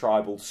 Thompson, and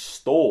Tribal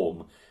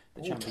Storm.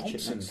 The Championship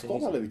Thompson. next Forgot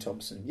season. about Louis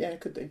Thompson. Yeah,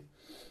 could do.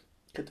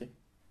 Could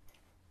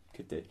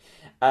do.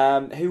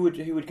 Who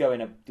would go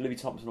in? Louis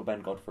Thompson or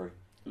Ben Godfrey?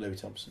 Louis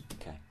Thompson.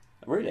 Okay.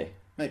 Really?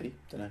 Maybe.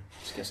 Don't know.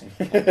 Just guessing.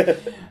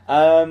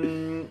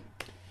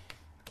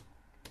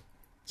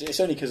 It's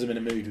only because I'm in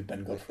a mood with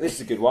Ben Godfrey. This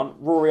is a good one.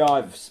 Rory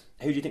Ives.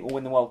 Who do you think will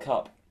win the World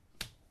Cup?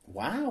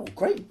 Wow,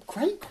 great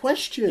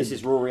question. This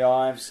is Rory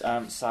Ives.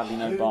 Sadly,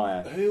 no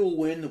bio. Who will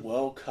win the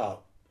World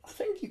Cup? I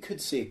think you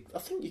could see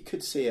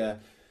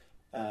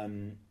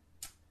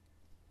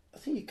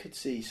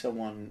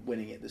someone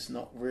winning it that's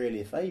not really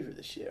a favourite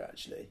this year.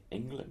 Actually,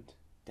 England.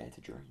 Dare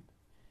to dream.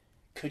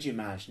 Could you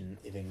imagine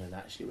if England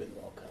actually win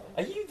the World Cup?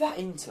 Are you that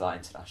into that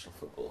international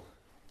football?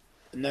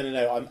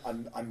 No.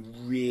 I'm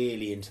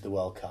really into the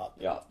World Cup.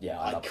 Yeah.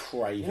 I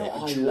crave it.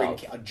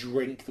 I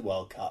drink the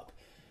World Cup.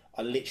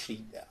 I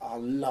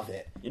love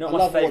it. You know what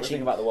my favourite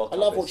thing about the World Cup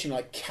I love is? watching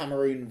like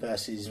Cameroon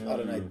versus I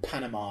don't know,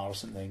 Panama or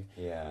something.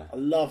 Yeah. I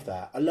love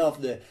that. I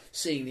love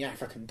seeing the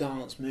African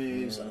dance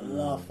moves. I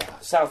love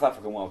that. South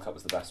African World Cup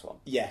was the best one.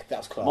 Yeah, that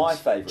was class. My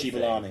favourite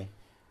Gibelani.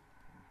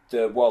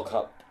 The World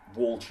Cup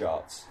wall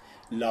charts.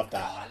 Love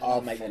that. I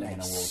love mate, filling in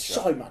a wall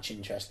so chart. much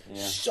interest.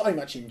 Yeah. So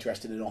much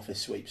interest in an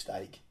office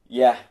sweepstake.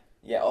 Yeah.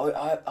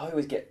 I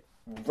always get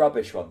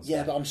rubbish ones.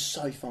 Yeah, but I'm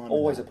so fond of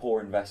always that. a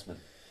poor investment.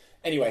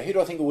 Anyway, who do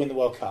I think will win the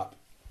World Cup?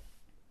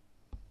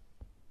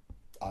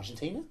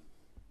 Argentina?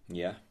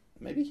 Yeah.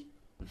 Maybe?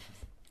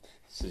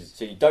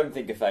 So you don't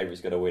think a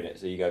favourite's going to win it,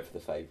 so you go for the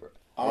favourite.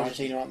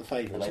 Argentina aren't the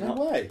favourites. Are they No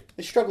not? way.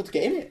 They struggled to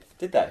get in it.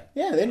 Did they?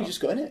 Yeah, they only just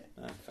got in it.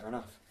 Oh, fair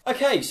enough.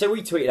 Okay, so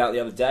we tweeted out the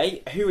other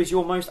day, who is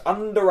your most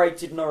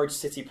underrated Norwich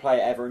City player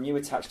ever? And you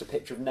attached a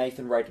picture of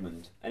Nathan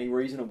Redmond. Any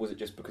reason, or was it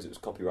just because it was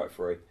copyright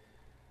free?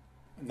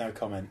 No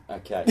comment.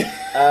 Okay.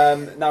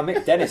 Now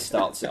Mick Dennis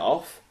starts it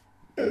off.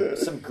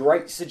 Some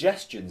great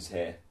suggestions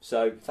here.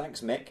 So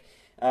thanks, Mick.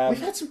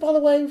 We've had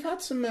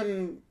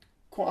some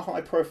quite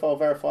high-profile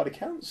verified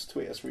accounts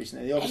tweet us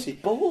recently. They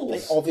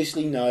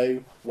obviously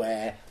know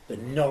where the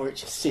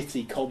Norwich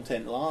City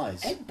content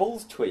lies. Ed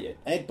Balls tweeted.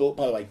 Ed Ball,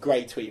 by the way,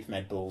 great tweet from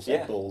Ed Balls. Yeah.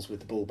 Ed Balls with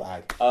the ball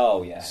bag.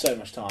 Oh yeah. So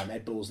much time.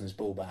 Ed Balls and his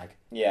ball bag.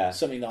 Yeah.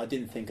 Something that I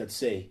didn't think I'd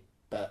see,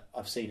 but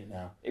I've seen it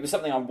now. It was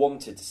something I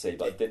wanted to see,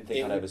 but I didn't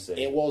think I'd ever see.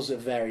 It was a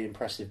very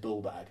impressive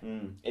ball bag.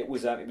 It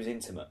was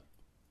intimate,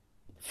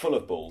 full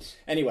of balls.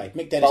 Anyway,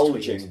 Mick Dennis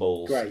bulging tweeted.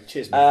 balls. Great,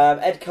 cheers, mate.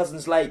 Ed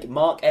Cousins Lake,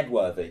 Mark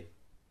Edworthy,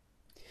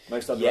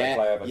 most underrated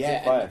player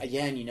ever.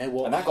 And you know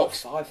what? And that got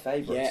 5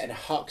 favourites. Yeah, and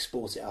Huck's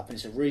brought it up, and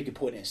it's a really good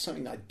point. It's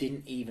something that I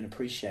didn't even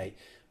appreciate.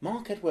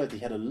 Mark Edworthy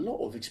had a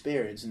lot of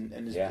experience and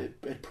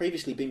had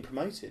previously been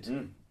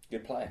promoted.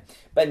 Good player.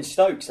 Ben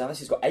Stokes, now this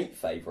has got 8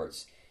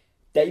 favourites.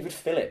 David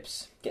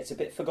Phillips gets a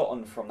bit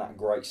forgotten from that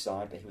great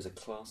side, but he was a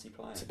classy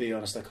player. To be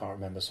honest, I can't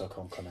remember, so I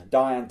can't comment.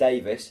 Diane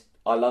Davis,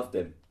 I loved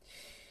him.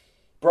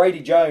 Brady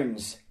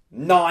Jones,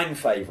 9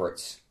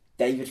 favourites.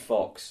 David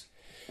Fox,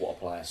 what a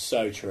player.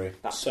 So true.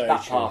 That true.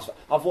 pass.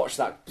 I've watched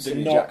that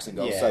Sidney Jackson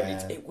goal so many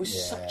times. It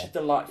was such a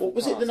delightful What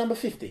was pass. it, the number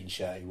 15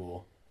 shirt he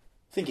wore?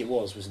 I think it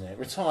was, wasn't it?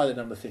 Retire the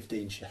number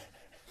 15 shirt.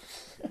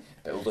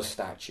 Build a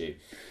statue.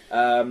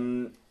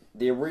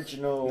 The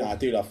original... No, I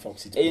do love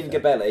Foxy. Ian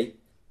Gabelli,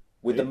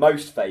 with the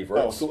most Oh, I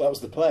favourites. thought that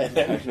was the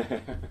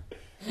player.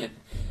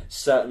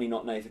 Certainly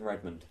not Nathan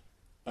Redmond.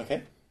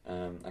 Okay.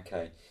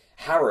 Okay.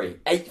 Harry,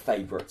 8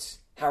 favourites.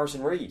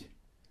 Harrison Reed.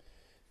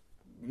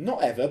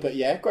 Not ever, but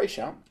yeah, great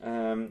shout.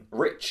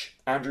 Rich,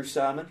 Andrew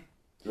Sermon.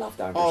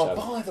 Loved Andrew Sermon.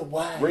 By the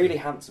way. Really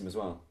handsome as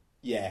well.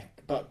 Yeah,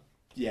 but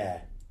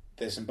yeah,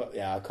 there's some. But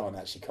yeah, I can't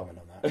actually comment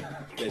on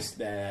that.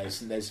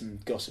 there's some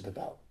gossip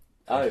about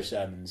Andrew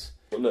Sermon's.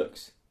 But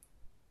looks.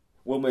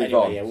 We'll move Anyway,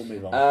 on. yeah, we'll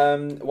move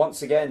on.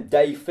 Once again,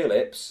 Dave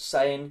Phillips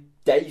saying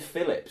Dave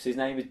Phillips. His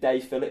name is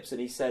Dave Phillips, and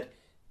he said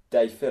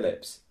Dave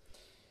Phillips.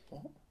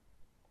 What?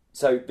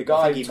 So the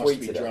guy I think he tweeted must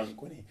be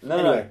drunk, wouldn't he? No,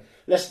 anyway,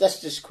 let's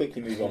just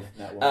quickly move on from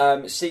that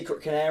one.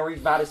 Secret Canary,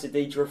 Vadis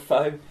Adidra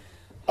Foe.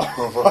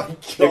 Oh my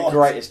god! The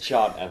greatest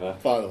chant ever.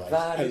 By the way,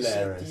 Vadis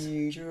hilarious.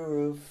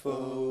 Adidra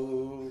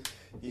Foe.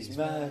 His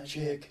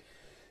magic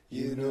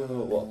You know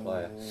what a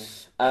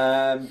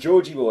player.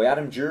 Georgie boy,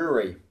 Adam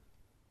Drury.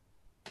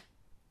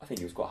 I think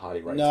he was quite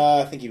highly rated. No,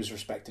 I think he was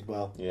respected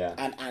well. Yeah.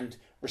 And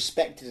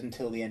respected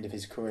until the end of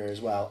his career as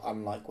well,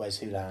 unlike Wes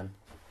Houlihan.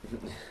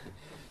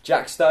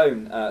 Jack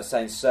Stone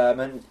saying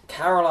Sermon.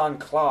 Caroline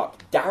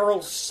Clark.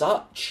 Daryl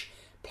Such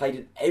played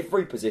in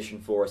every position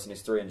for us in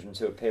his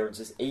 302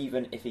 appearances,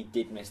 even if he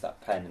did miss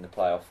that pen in the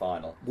playoff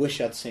final. Wish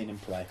I'd seen him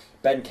play.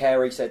 Ben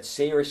Carey said,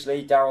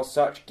 seriously, Daryl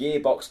Such,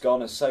 gearbox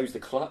gone and so's the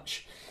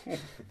clutch.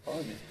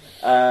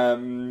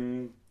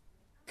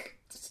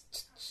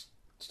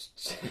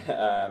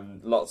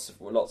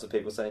 Lots of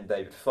people saying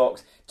David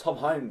Fox. Tom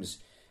Holmes,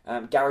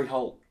 Gary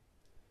Holt.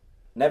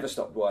 Never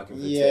stopped working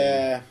for the team.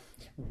 Yeah.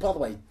 By the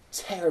way,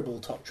 terrible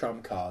top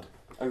trump card.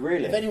 Oh,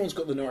 really? If anyone's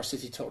got the Norwich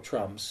City top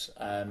trumps,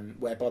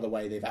 where, by the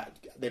way,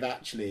 they've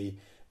actually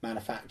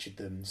manufactured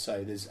them.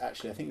 So I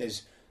think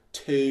there's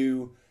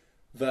 2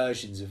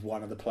 versions of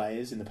one of the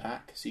players in the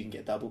pack, so you can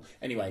get double.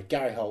 Anyway,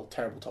 Gary Holt,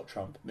 terrible top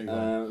trump. Move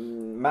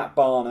on. Matt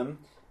Barnum,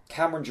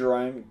 Cameron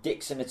Jerome,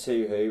 Dixon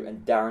Atuhu,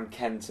 and Darren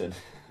Kenton.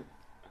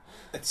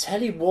 I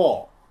tell you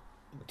what,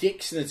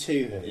 Dixon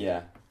Atuhu.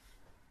 Yeah.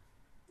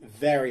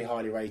 Very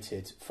highly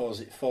rated.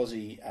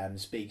 Fozzie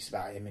speaks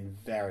about him in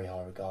very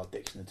high regard.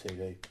 Dixon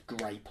Atuhu,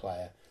 great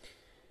player.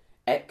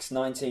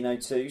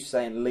 X1902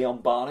 saying Leon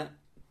Barnett.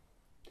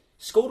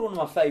 Scored one of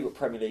my favourite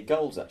Premier League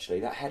goals,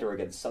 actually. That header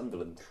against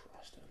Sunderland.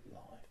 Christ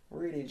alive.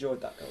 Really enjoyed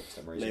that goal for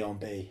some reason. Leon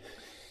B.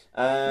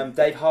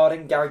 Dave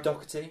Harding, Gary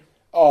Doherty.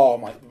 Oh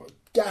my...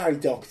 Gary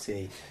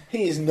Doherty.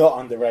 He is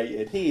not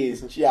underrated. He is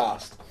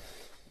just...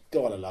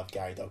 God, I love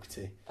Gary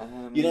Doherty.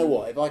 You know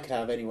what? If I could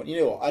have anyone...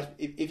 You know what?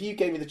 If you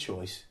gave me the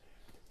choice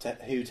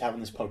who to have on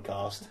this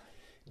podcast,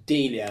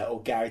 Delia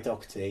or Gary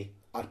Doherty,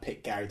 I'd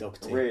pick Gary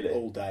Doherty. Really?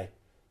 All day.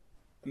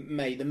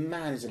 Mate, the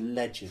man is a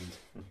legend.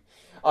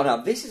 Oh,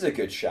 no, this is a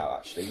good shout,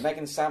 actually.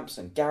 Megan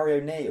Sampson, Gary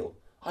O'Neill.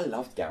 I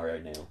loved Gary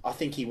O'Neill. I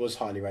think he was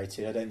highly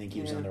rated. I don't think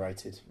he was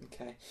underrated.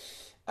 Okay.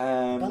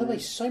 By the way,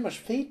 so much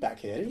feedback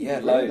here. I didn't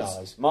even loads.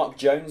 realise. Mark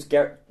Jones,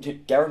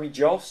 Jeremy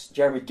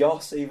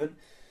Goss, even.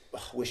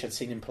 Wish I'd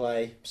seen him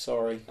play.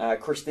 Sorry.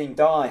 Christine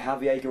Dye,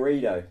 Javier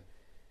Garrido.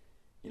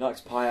 He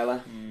likes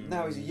paella.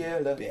 Now he's a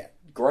yearler.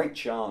 Great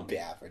chant. Bit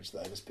average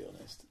though, let's be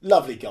honest.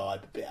 Lovely guy,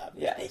 but bit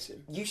average. Yeah, he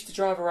used to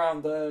drive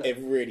around a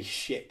really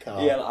shit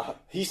car. Yeah,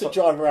 he used to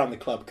drive around the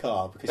club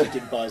car because he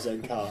didn't buy his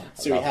own car.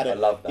 So I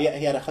love that.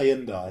 He had a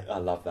Hyundai. I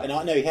love that. And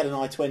I know he had an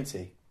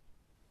i20.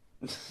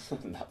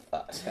 Love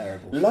that.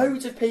 Terrible.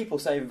 Loads of people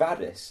saying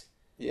Vadis.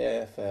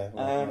 Yeah, fair.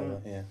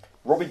 Yeah.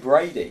 Robbie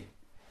Brady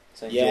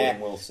saying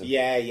Jordan Wilson.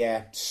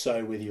 Yeah.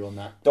 So with you on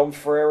that. Dom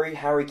Ferreri,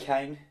 Harry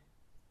Kane.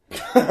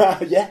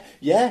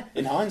 yeah.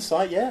 In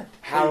hindsight, yeah.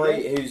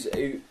 Harry,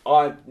 who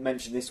I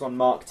mentioned this one,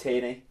 Mark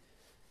Tierney,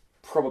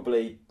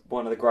 probably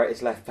one of the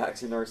greatest left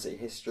backs in Norwich City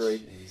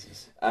history.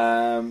 Jesus.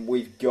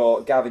 We've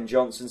got Gavin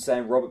Johnson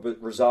saying Robert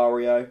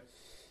Rosario,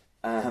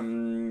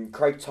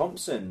 Craig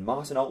Thompson,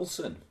 Martin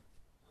Olsen.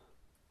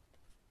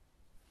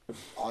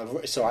 I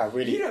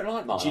really. You don't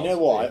like Martin. Do you know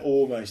what? I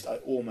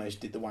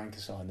almost did the wanker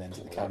sign then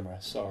to the camera.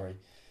 Sorry.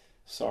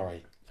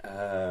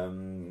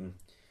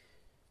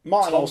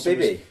 Martin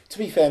Olsen. To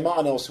be fair,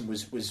 Martin Olsen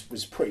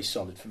was pretty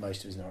solid for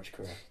most of his Norwich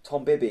career.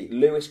 Tom Bibby,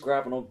 Lewis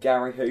Grabban,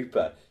 Gary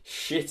Hooper.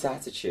 Shit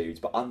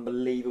attitudes, but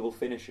unbelievable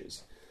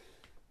finishers.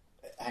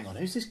 Hang on,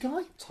 who's this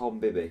guy?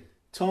 Tom Bibby.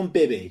 To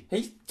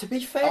be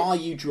fair, are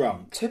you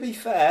drunk? To be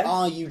fair,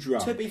 are you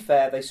drunk? To be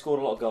fair, they scored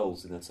a lot of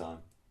goals in their time.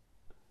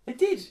 They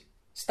did.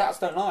 Stats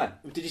don't lie.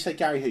 Did you say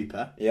Gary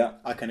Hooper? Yeah.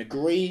 I can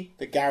agree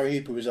that Gary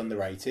Hooper was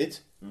underrated.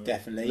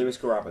 Definitely. Lewis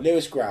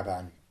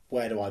Grabban.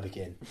 Where do I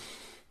begin?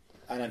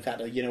 And in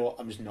fact, you know what?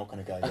 I'm just not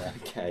going to go there.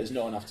 Okay. There's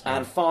not enough time.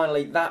 And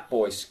finally, that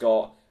boy,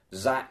 Scott,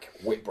 Zach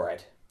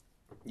Whitbread.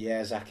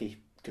 Yeah, Zachy.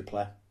 Good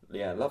player.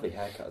 Yeah, lovely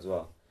haircut as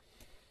well.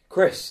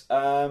 Chris,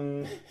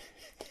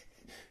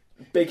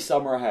 big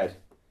summer ahead.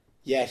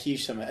 Yeah,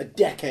 huge summer. A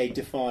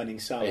decade-defining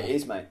summer. It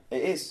is, mate.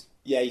 It is.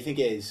 Yeah, you think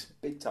it is?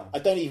 Big time. I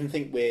don't even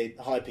think we're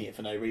hyping it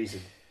for no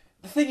reason.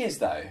 The thing is,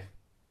 though,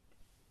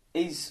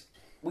 is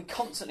we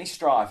constantly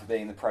strive for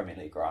being in the Premier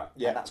League, right?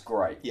 Yeah. And that's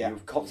great. Yeah.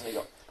 You've constantly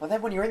got... But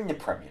then when you're in the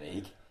Premier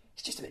League,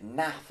 it's just a bit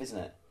naff, isn't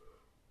it?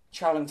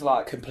 Travelling to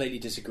like... Completely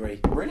disagree.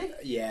 Really?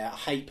 Yeah, I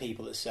hate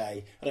people that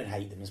say... I don't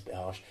hate them, it's a bit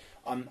harsh.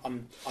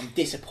 I'm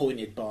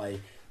disappointed by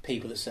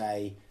people that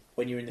say,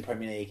 when you're in the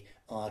Premier League,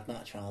 oh, I'd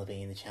much rather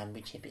be in the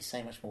Championship, it's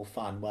so much more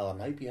fun. Well,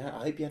 I hope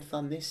you had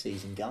fun this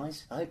season,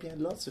 guys. I hope you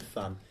had lots of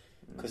fun.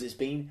 Because it's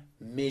been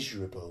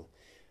miserable.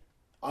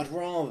 I'd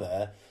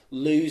rather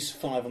lose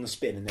 5 on the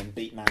spin and then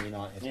beat Man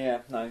United.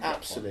 Yeah, no,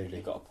 absolutely.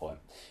 You've got a point.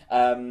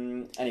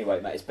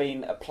 Anyway, mate, it's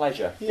been a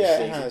pleasure. Yeah,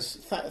 it has.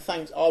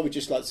 Thanks. I would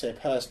just like to say a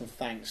personal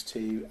thanks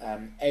to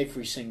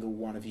every single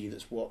one of you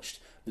that's watched,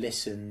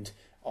 listened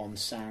on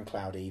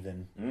SoundCloud,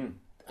 even,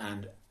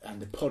 and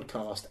the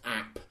podcast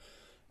app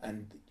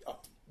and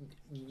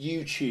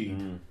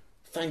YouTube.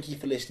 Thank you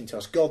for listening to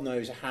us. God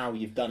knows how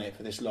you've done it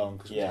for this long,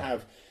 because we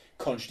have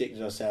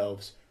contradicted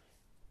ourselves.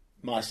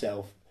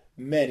 Myself,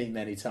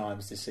 many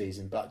times this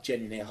season, but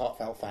genuinely a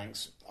heartfelt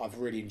thanks. I've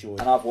really enjoyed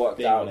it. And I've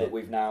worked out that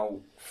we've now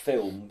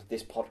filmed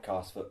this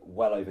podcast for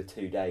well over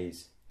 2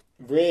 days.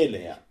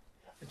 Really? Yeah.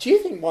 Do you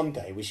think one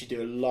day we should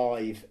do a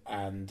live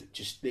and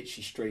just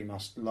literally stream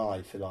us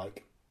live for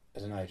like, I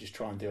don't know, just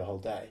try and do a whole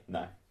day?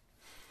 No.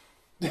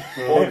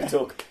 Or we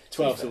talk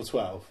 12 till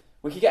 12.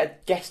 We could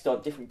get a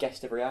different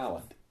guest every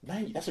hour.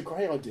 Mate, that's a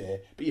great idea.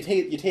 But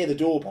you'd hear the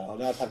doorbell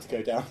and I'd have to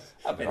go down.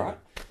 That'd be right.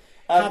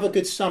 Have a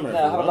good summer,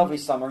 everyone. Have a lovely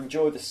summer.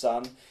 Enjoy the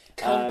sun.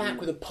 Come back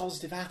with a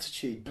positive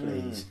attitude,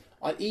 please.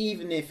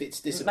 Even if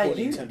it's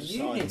disappointing in terms of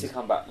you signings. need to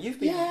come back. You've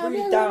been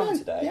really down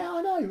today. Yeah,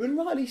 I know, and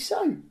rightly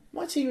so.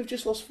 My team have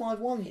just lost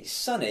 5-1. It's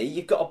sunny.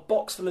 You've got a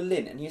box full of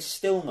lint, and you're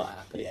still not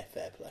happy. Yeah,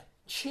 fair play.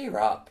 Cheer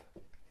up.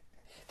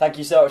 Thank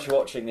you so much for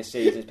watching this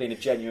season. It's been a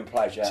genuine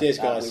pleasure. Cheers,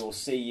 guys. We will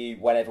see you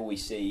whenever we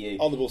see you.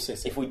 On the Ball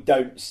City. If we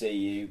don't see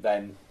you,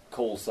 then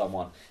call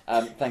someone.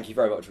 Thank you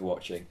very much for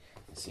watching.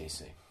 See you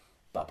soon.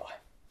 Bye bye.